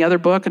any other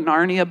book, a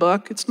Narnia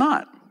book. It's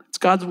not. It's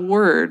God's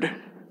word.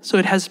 So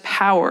it has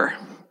power.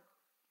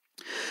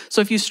 So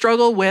if you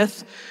struggle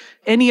with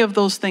any of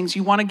those things.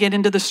 You want to get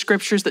into the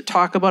scriptures that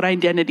talk about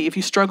identity. If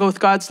you struggle with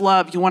God's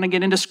love, you want to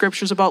get into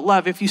scriptures about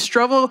love. If you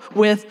struggle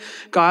with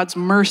God's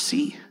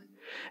mercy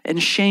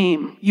and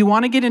shame, you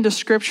want to get into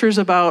scriptures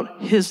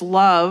about his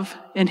love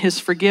and his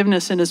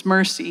forgiveness and his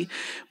mercy,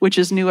 which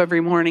is new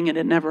every morning and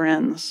it never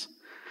ends.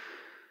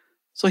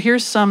 So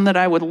here's some that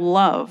I would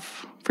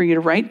love for you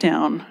to write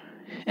down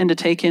and to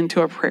take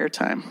into a prayer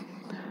time.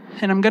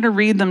 And I'm going to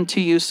read them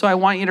to you. So I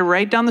want you to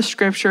write down the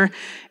scripture,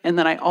 and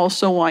then I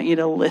also want you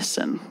to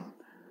listen.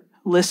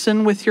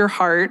 Listen with your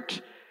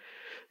heart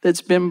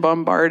that's been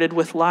bombarded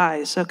with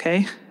lies,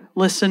 okay?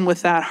 Listen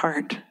with that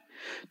heart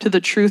to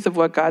the truth of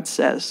what God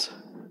says.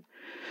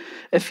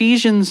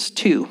 Ephesians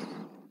 2,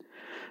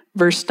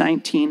 verse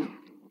 19.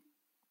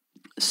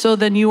 So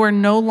then you are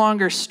no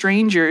longer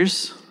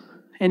strangers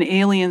and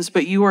aliens,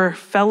 but you are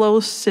fellow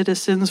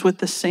citizens with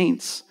the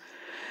saints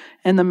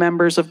and the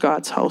members of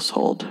God's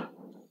household.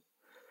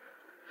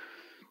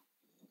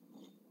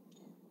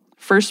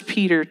 1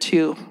 Peter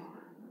 2,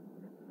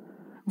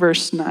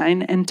 verse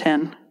 9 and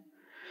 10.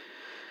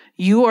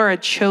 You are a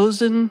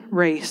chosen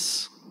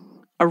race,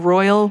 a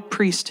royal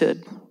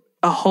priesthood,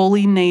 a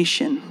holy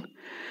nation,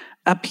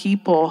 a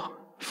people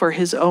for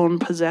his own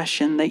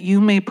possession, that you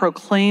may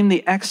proclaim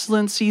the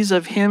excellencies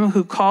of him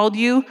who called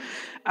you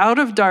out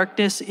of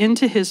darkness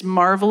into his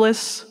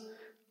marvelous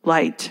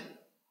light.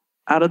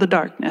 Out of the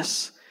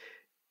darkness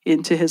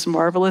into his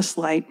marvelous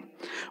light.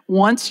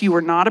 Once you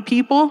were not a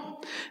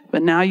people,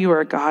 but now you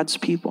are God's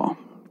people.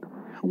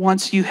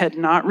 Once you had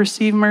not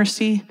received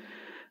mercy,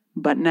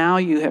 but now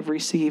you have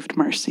received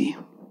mercy.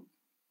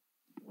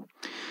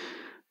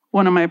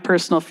 One of my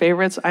personal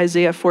favorites,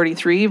 Isaiah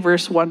 43,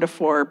 verse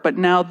 1-4. But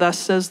now thus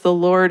says the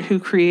Lord who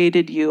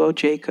created you, O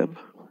Jacob.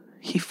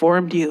 He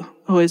formed you,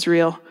 O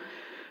Israel.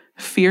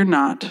 Fear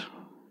not,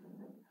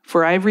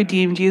 for I have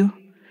redeemed you.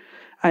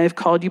 I have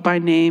called you by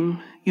name.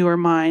 You are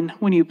mine.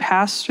 When you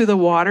pass through the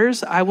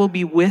waters, I will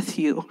be with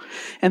you.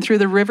 And through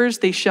the rivers,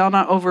 they shall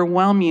not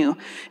overwhelm you.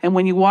 And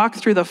when you walk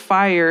through the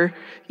fire,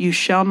 you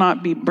shall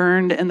not be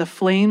burned, and the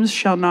flames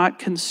shall not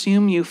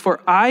consume you.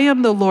 For I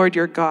am the Lord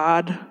your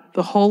God,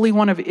 the Holy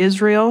One of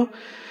Israel,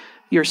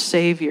 your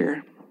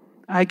Savior.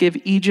 I give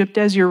Egypt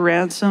as your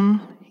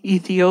ransom,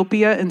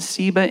 Ethiopia and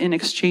Seba in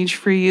exchange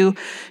for you,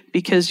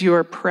 because you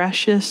are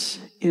precious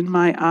in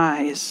my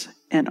eyes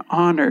and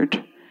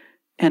honored,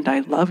 and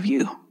I love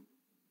you.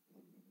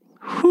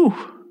 Whew.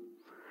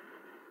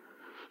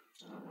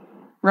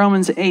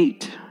 Romans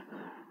 8,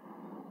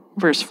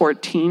 verse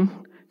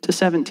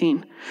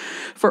 14-17.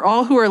 For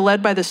all who are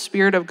led by the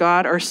Spirit of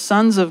God are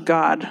sons of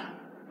God.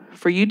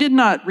 For you did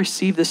not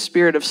receive the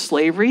spirit of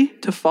slavery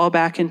to fall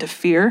back into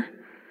fear,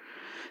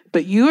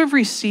 but you have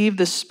received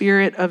the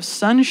spirit of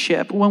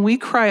sonship. When we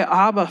cry,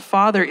 Abba,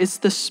 Father, it's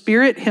the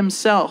Spirit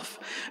himself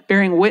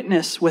bearing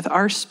witness with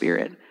our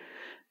spirit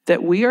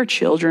that we are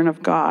children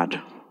of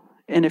God.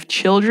 And if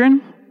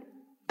children,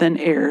 then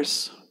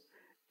heirs,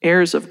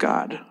 heirs of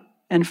God,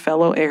 and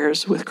fellow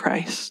heirs with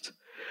Christ.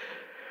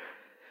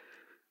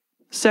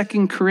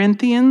 2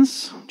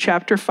 Corinthians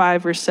chapter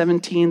 5, verse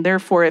 17.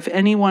 Therefore, if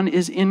anyone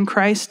is in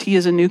Christ, he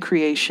is a new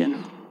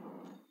creation.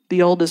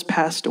 The old has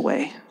passed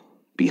away.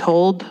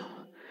 Behold,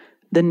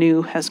 the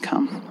new has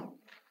come.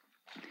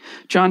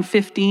 John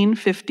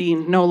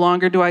 15:15. No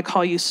longer do I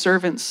call you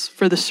servants,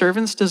 for the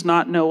servant does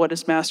not know what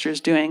his master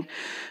is doing,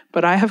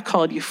 but I have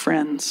called you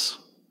friends.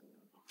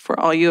 For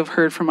all you have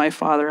heard from my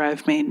Father, I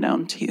have made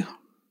known to you.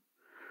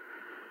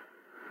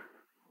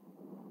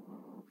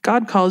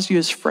 God calls you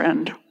his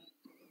friend.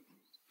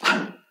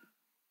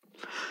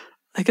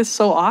 Like, it's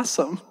so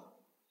awesome.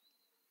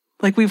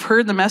 Like, we've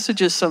heard the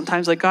messages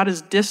sometimes, like God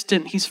is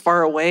distant, he's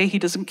far away, he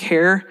doesn't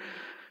care.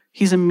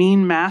 He's a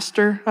mean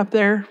master up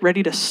there,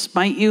 ready to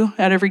smite you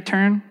at every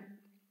turn.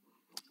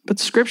 But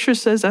Scripture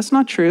says that's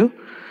not true.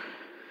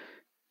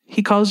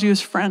 He calls you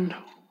his friend.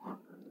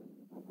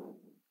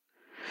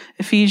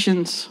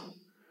 Ephesians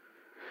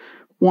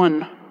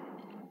 1,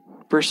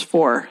 verse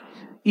 4.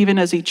 Even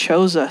as he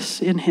chose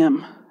us in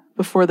him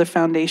before the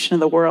foundation of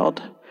the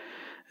world,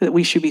 that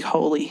we should be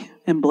holy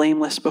and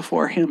blameless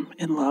before him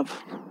in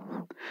love.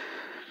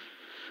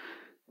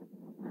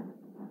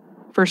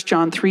 1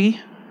 John 3,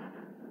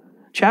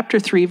 chapter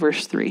 3,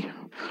 verse 3.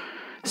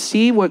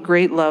 See what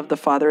great love the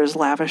Father has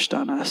lavished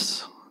on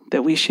us,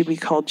 that we should be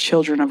called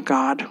children of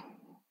God,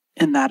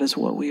 and that is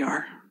what we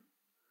are.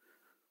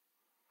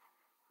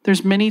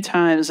 There's many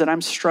times that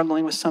I'm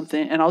struggling with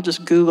something, and I'll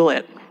just Google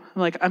it.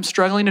 I'm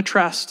struggling to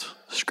trust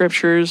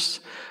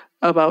scriptures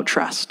about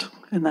trust,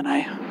 and then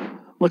I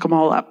look them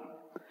all up.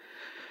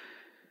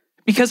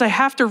 Because I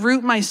have to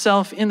root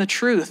myself in the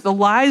truth. The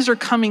lies are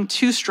coming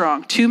too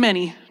strong, too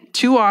many,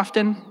 too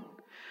often.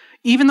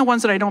 Even the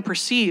ones that I don't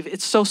perceive,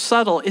 it's so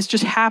subtle. It's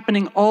just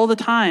happening all the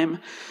time.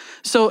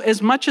 So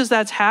as much as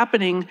that's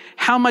happening,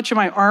 how much am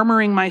I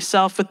armoring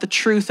myself with the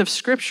truth of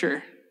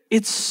Scripture?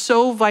 It's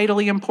so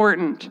vitally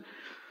important.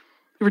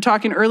 We were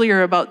talking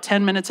earlier about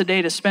 10 minutes a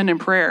day to spend in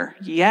prayer.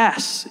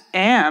 Yes,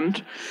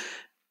 and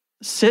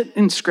sit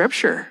in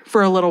Scripture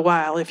for a little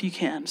while if you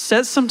can.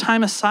 Set some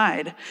time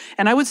aside.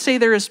 And I would say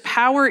there is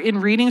power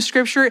in reading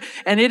Scripture,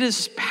 and it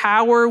is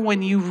power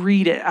when you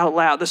read it out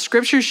loud. The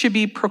Scripture should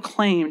be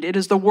proclaimed. It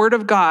is the Word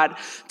of God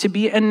to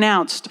be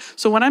announced.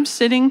 So when I'm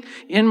sitting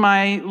in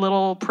my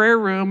little prayer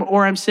room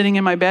or I'm sitting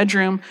in my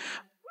bedroom,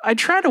 I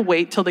try to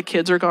wait till the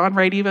kids are gone,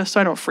 right, Eva? So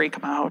I don't freak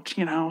them out,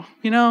 you know.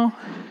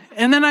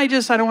 And then I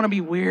don't want to be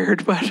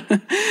weird, but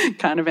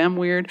kind of am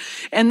weird.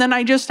 And then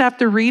I just have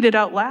to read it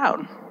out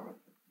loud.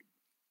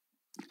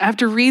 I have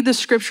to read the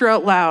Scripture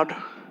out loud.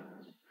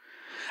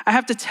 I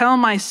have to tell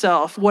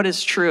myself what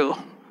is true.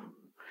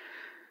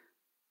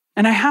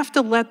 And I have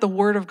to let the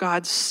Word of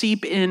God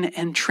seep in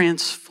and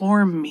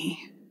transform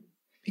me,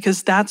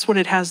 because that's what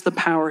it has the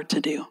power to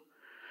do.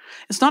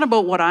 It's not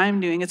about what I'm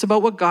doing. It's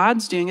about what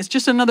God's doing. It's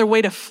just another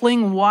way to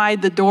fling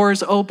wide the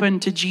doors open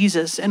to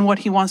Jesus and what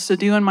he wants to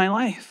do in my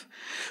life,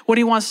 what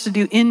he wants to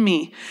do in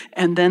me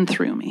and then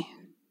through me.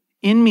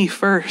 In me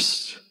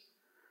first,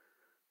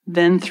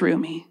 then through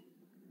me.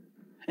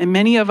 And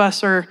many of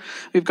us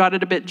we've got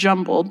it a bit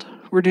jumbled.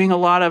 We're doing a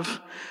lot of,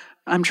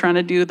 I'm trying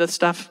to do the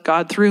stuff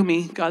God through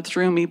me,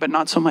 but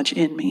not so much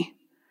in me.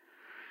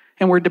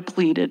 And we're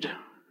depleted,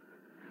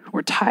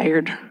 we're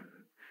tired,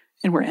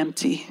 and we're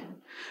empty.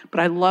 But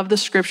I love the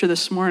Scripture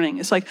this morning.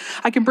 It's like,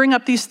 I can bring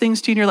up these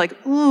things to you and you're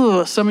like,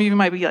 ooh, some of you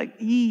might be like,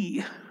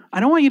 ee. I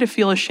don't want you to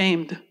feel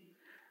ashamed.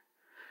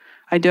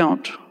 I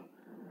don't.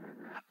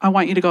 I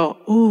want you to go,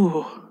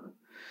 ooh,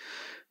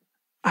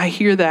 I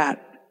hear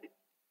that.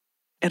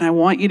 And I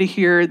want you to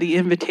hear the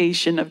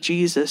invitation of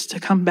Jesus to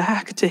come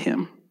back to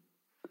him.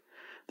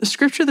 The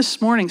Scripture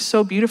this morning is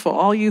so beautiful.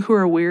 All you who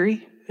are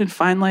weary and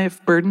find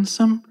life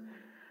burdensome,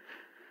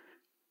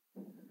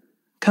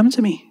 come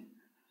to me.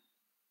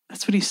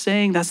 That's what he's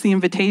saying. That's the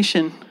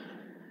invitation.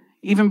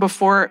 Even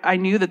before I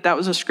knew that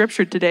was a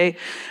Scripture today,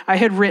 I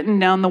had written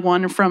down the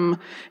one from,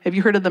 have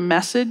you heard of The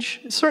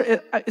Message?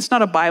 It's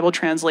not a Bible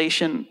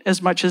translation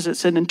as much as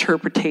it's an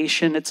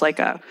interpretation. It's like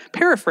a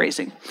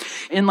paraphrasing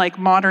in like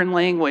modern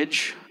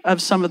language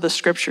of some of the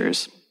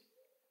Scriptures.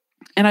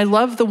 And I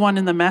love the one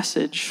in The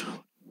Message.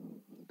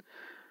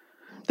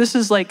 This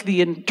is like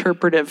the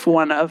interpretive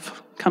one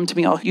of, come to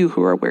me all you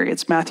who are weary.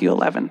 It's Matthew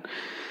 11.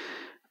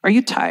 Are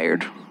you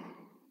tired,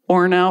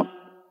 worn out,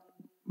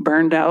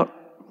 burned out?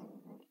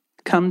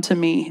 Come to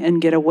me and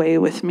get away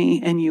with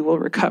me, and you will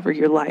recover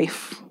your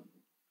life.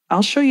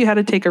 I'll show you how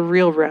to take a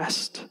real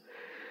rest.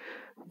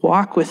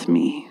 Walk with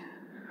me.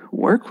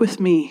 Work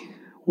with me.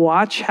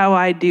 Watch how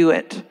I do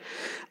it.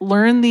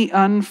 Learn the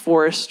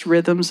unforced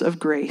rhythms of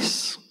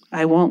grace.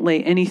 I won't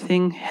lay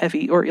anything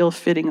heavy or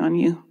ill-fitting on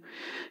you.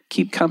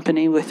 Keep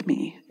company with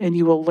me, and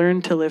you will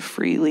learn to live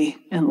freely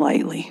and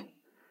lightly.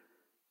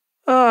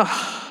 Oh,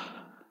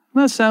 doesn't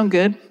that sound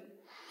good?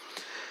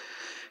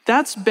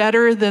 That's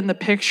better than the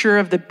picture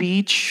of the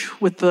beach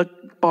with the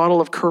bottle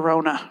of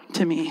Corona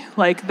to me.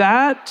 Like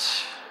that,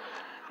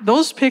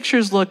 those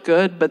pictures look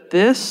good, but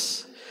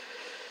this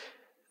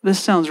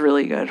sounds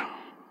really good.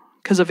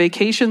 Because a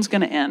vacation's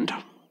going to end.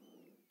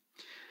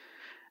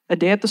 A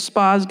day at the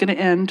spa is going to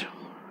end.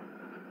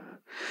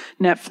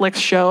 Netflix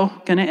show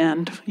going to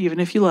end,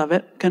 even if you love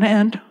it, going to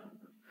end.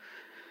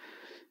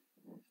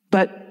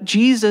 But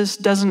Jesus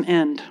doesn't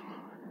end.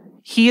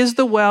 He is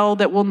the well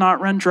that will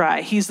not run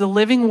dry. He's the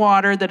living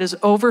water that is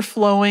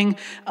overflowing,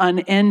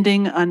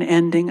 unending,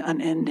 unending,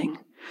 unending.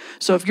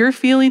 So if you're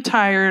feeling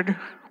tired,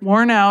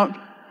 worn out,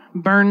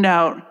 burned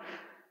out,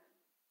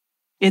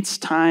 it's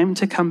time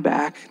to come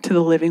back to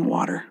the living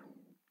water.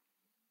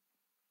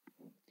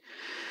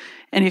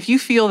 And if you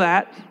feel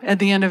that at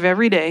the end of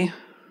every day,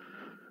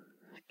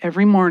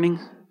 every morning,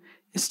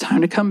 it's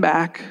time to come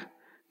back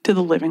to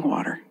the living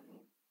water.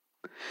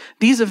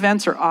 These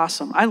events are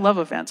awesome. I love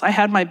events. I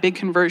had my big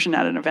conversion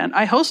at an event.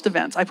 I host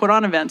events. I put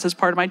on events as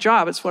part of my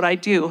job. It's what I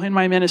do in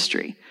my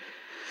ministry.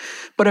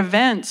 But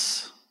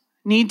events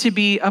need to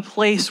be a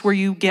place where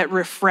you get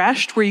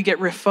refreshed, where you get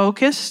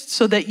refocused,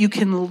 so that you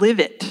can live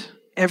it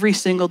every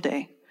single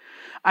day.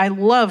 I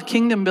love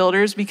Kingdom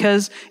Builders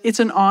because it's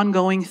an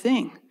ongoing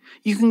thing.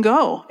 You can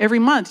go every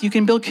month. You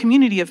can build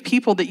community of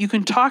people that you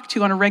can talk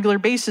to on a regular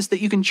basis, that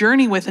you can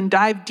journey with and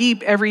dive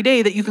deep every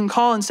day, that you can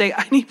call and say,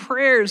 I need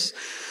prayers.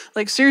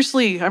 Like,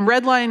 seriously, I'm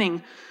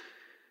redlining.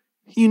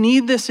 You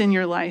need this in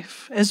your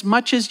life. As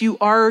much as you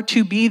are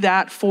to be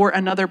that for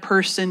another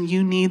person,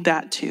 you need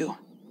that too.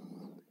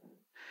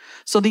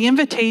 So the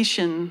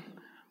invitation,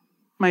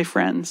 my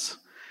friends,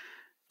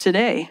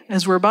 today,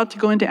 as we're about to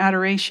go into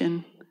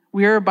adoration,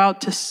 we are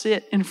about to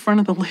sit in front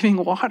of the living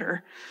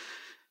water.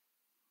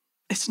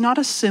 It's not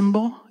a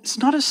symbol. It's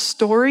not a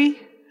story.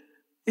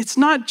 It's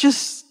not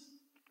just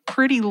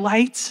pretty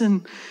lights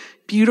and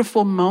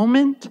beautiful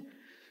moment.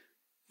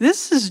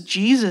 This is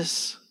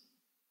Jesus,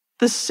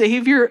 the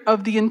Savior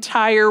of the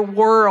entire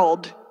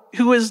world,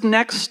 who is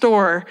next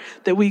door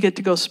that we get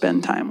to go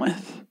spend time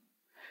with.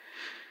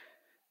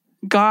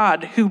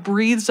 God, who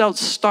breathes out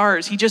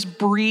stars, he just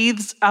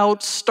breathes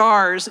out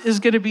stars,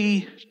 is going to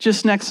be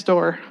just next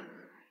door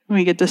when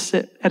we get to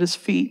sit at his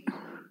feet.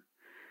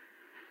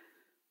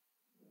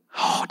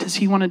 Oh, does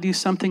he want to do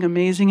something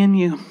amazing in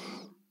you?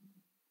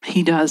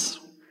 He does.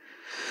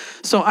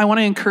 So I want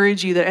to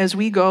encourage you that as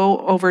we go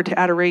over to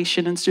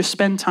adoration and just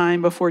spend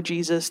time before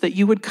Jesus, that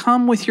you would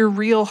come with your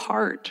real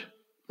heart,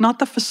 not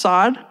the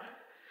facade,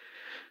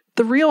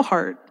 the real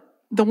heart,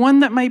 the one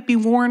that might be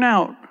worn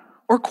out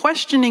or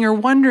questioning or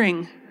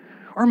wondering,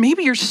 or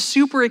maybe you're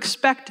super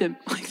expectant.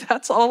 Like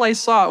that's all I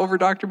saw over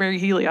Dr. Mary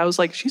Healy. I was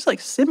like, she's like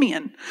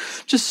Simeon,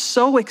 just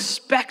so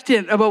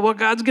expectant about what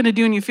God's going to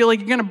do. And you feel like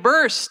you're going to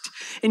burst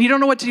and you don't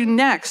know what to do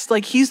next.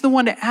 Like he's the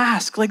one to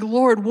ask, like,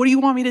 Lord, what do you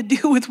want me to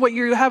do with what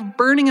you have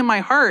burning in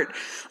my heart?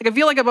 Like I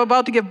feel like I'm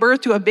about to give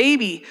birth to a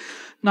baby.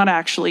 I'm not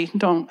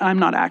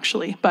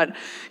actually, but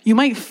you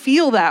might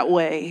feel that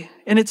way.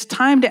 And it's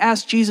time to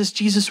ask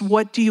Jesus,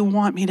 what do you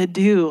want me to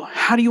do?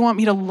 How do you want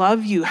me to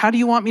love you? How do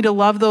you want me to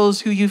love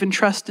those who you've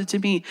entrusted to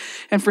me?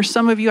 And for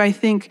some of you, I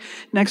think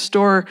next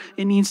door,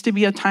 it needs to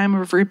be a time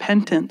of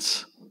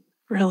repentance,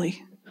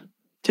 really,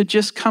 to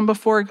just come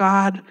before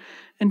God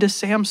and to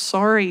say, I'm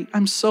sorry.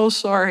 I'm so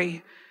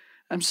sorry.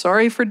 I'm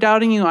sorry for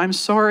doubting you. I'm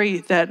sorry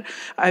that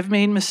I've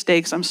made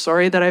mistakes. I'm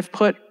sorry that I've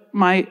put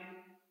my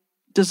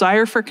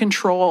desire for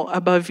control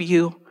above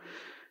you,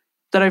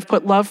 that I've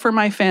put love for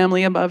my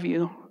family above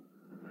you,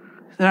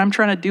 that I'm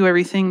trying to do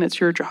everything that's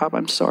your job.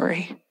 I'm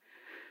sorry.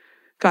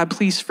 God,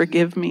 please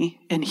forgive me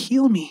and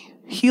heal me.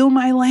 Heal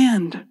my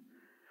land.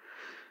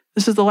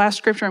 This is the last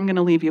scripture I'm going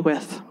to leave you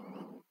with.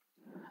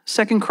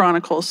 2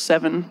 Chronicles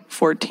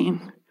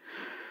 7:14.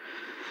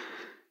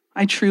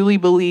 I truly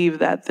believe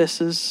that this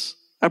is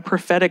a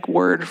prophetic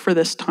word for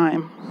this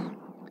time.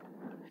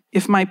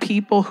 If my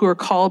people who are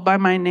called by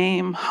my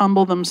name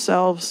humble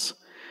themselves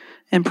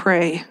and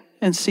pray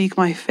and seek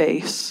my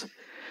face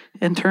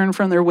and turn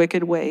from their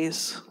wicked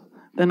ways,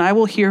 then I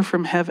will hear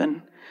from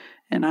heaven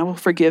and I will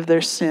forgive their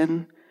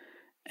sin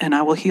and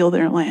I will heal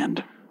their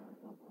land.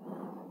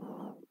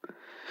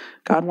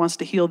 God wants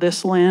to heal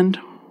this land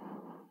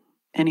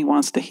and he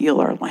wants to heal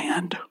our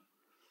land.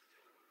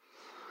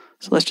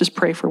 So let's just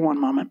pray for one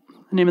moment.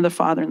 In the name of the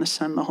Father and the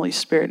Son and the Holy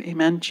Spirit,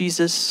 amen.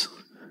 Jesus,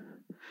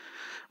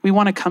 we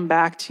want to come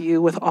back to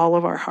you with all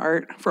of our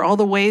heart for all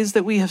the ways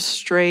that we have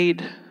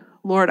strayed.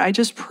 Lord, I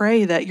just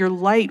pray that your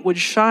light would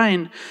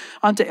shine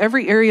onto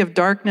every area of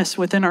darkness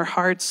within our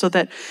hearts so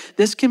that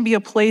this can be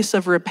a place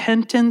of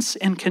repentance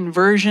and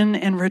conversion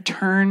and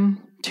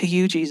return to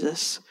you,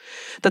 Jesus.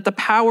 That the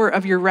power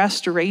of your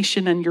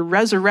restoration and your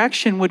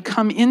resurrection would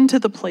come into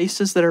the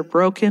places that are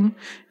broken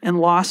and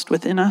lost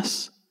within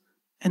us,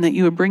 and that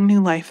you would bring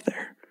new life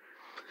there.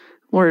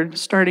 Lord,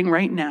 starting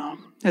right now,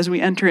 as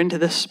we enter into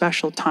this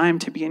special time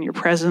to be in your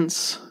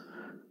presence,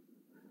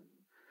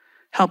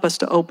 help us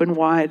to open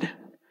wide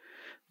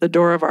the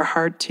door of our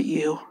heart to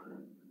you,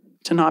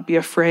 to not be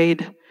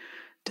afraid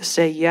to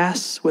say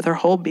yes with our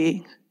whole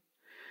being,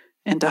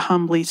 and to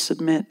humbly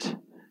submit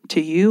to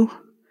you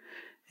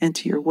and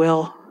to your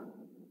will,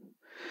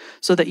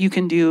 so that you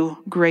can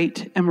do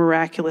great and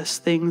miraculous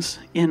things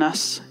in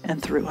us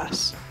and through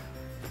us.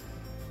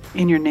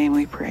 In your name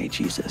we pray,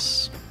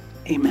 Jesus.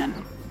 Amen.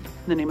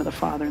 In the name of the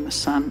Father, and the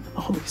Son, and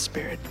the Holy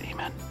Spirit.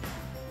 Amen.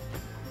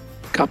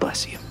 God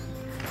bless you.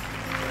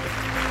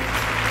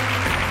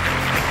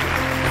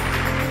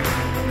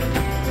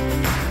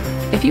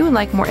 If you would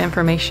like more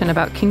information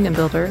about Kingdom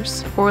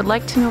Builders, or would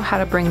like to know how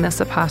to bring this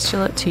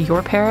apostolate to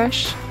your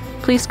parish,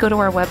 please go to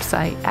our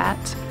website at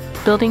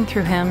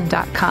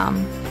buildingthroughhim.com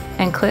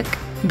and click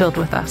Build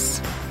with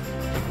Us.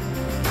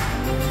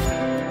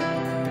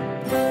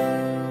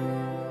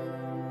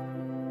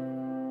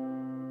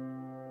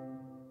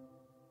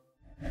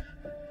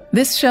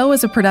 This show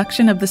is a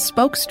production of the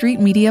Spoke Street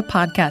Media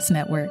Podcast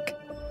Network.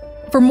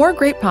 For more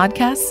great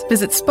podcasts,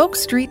 visit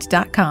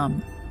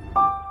spokestreet.com.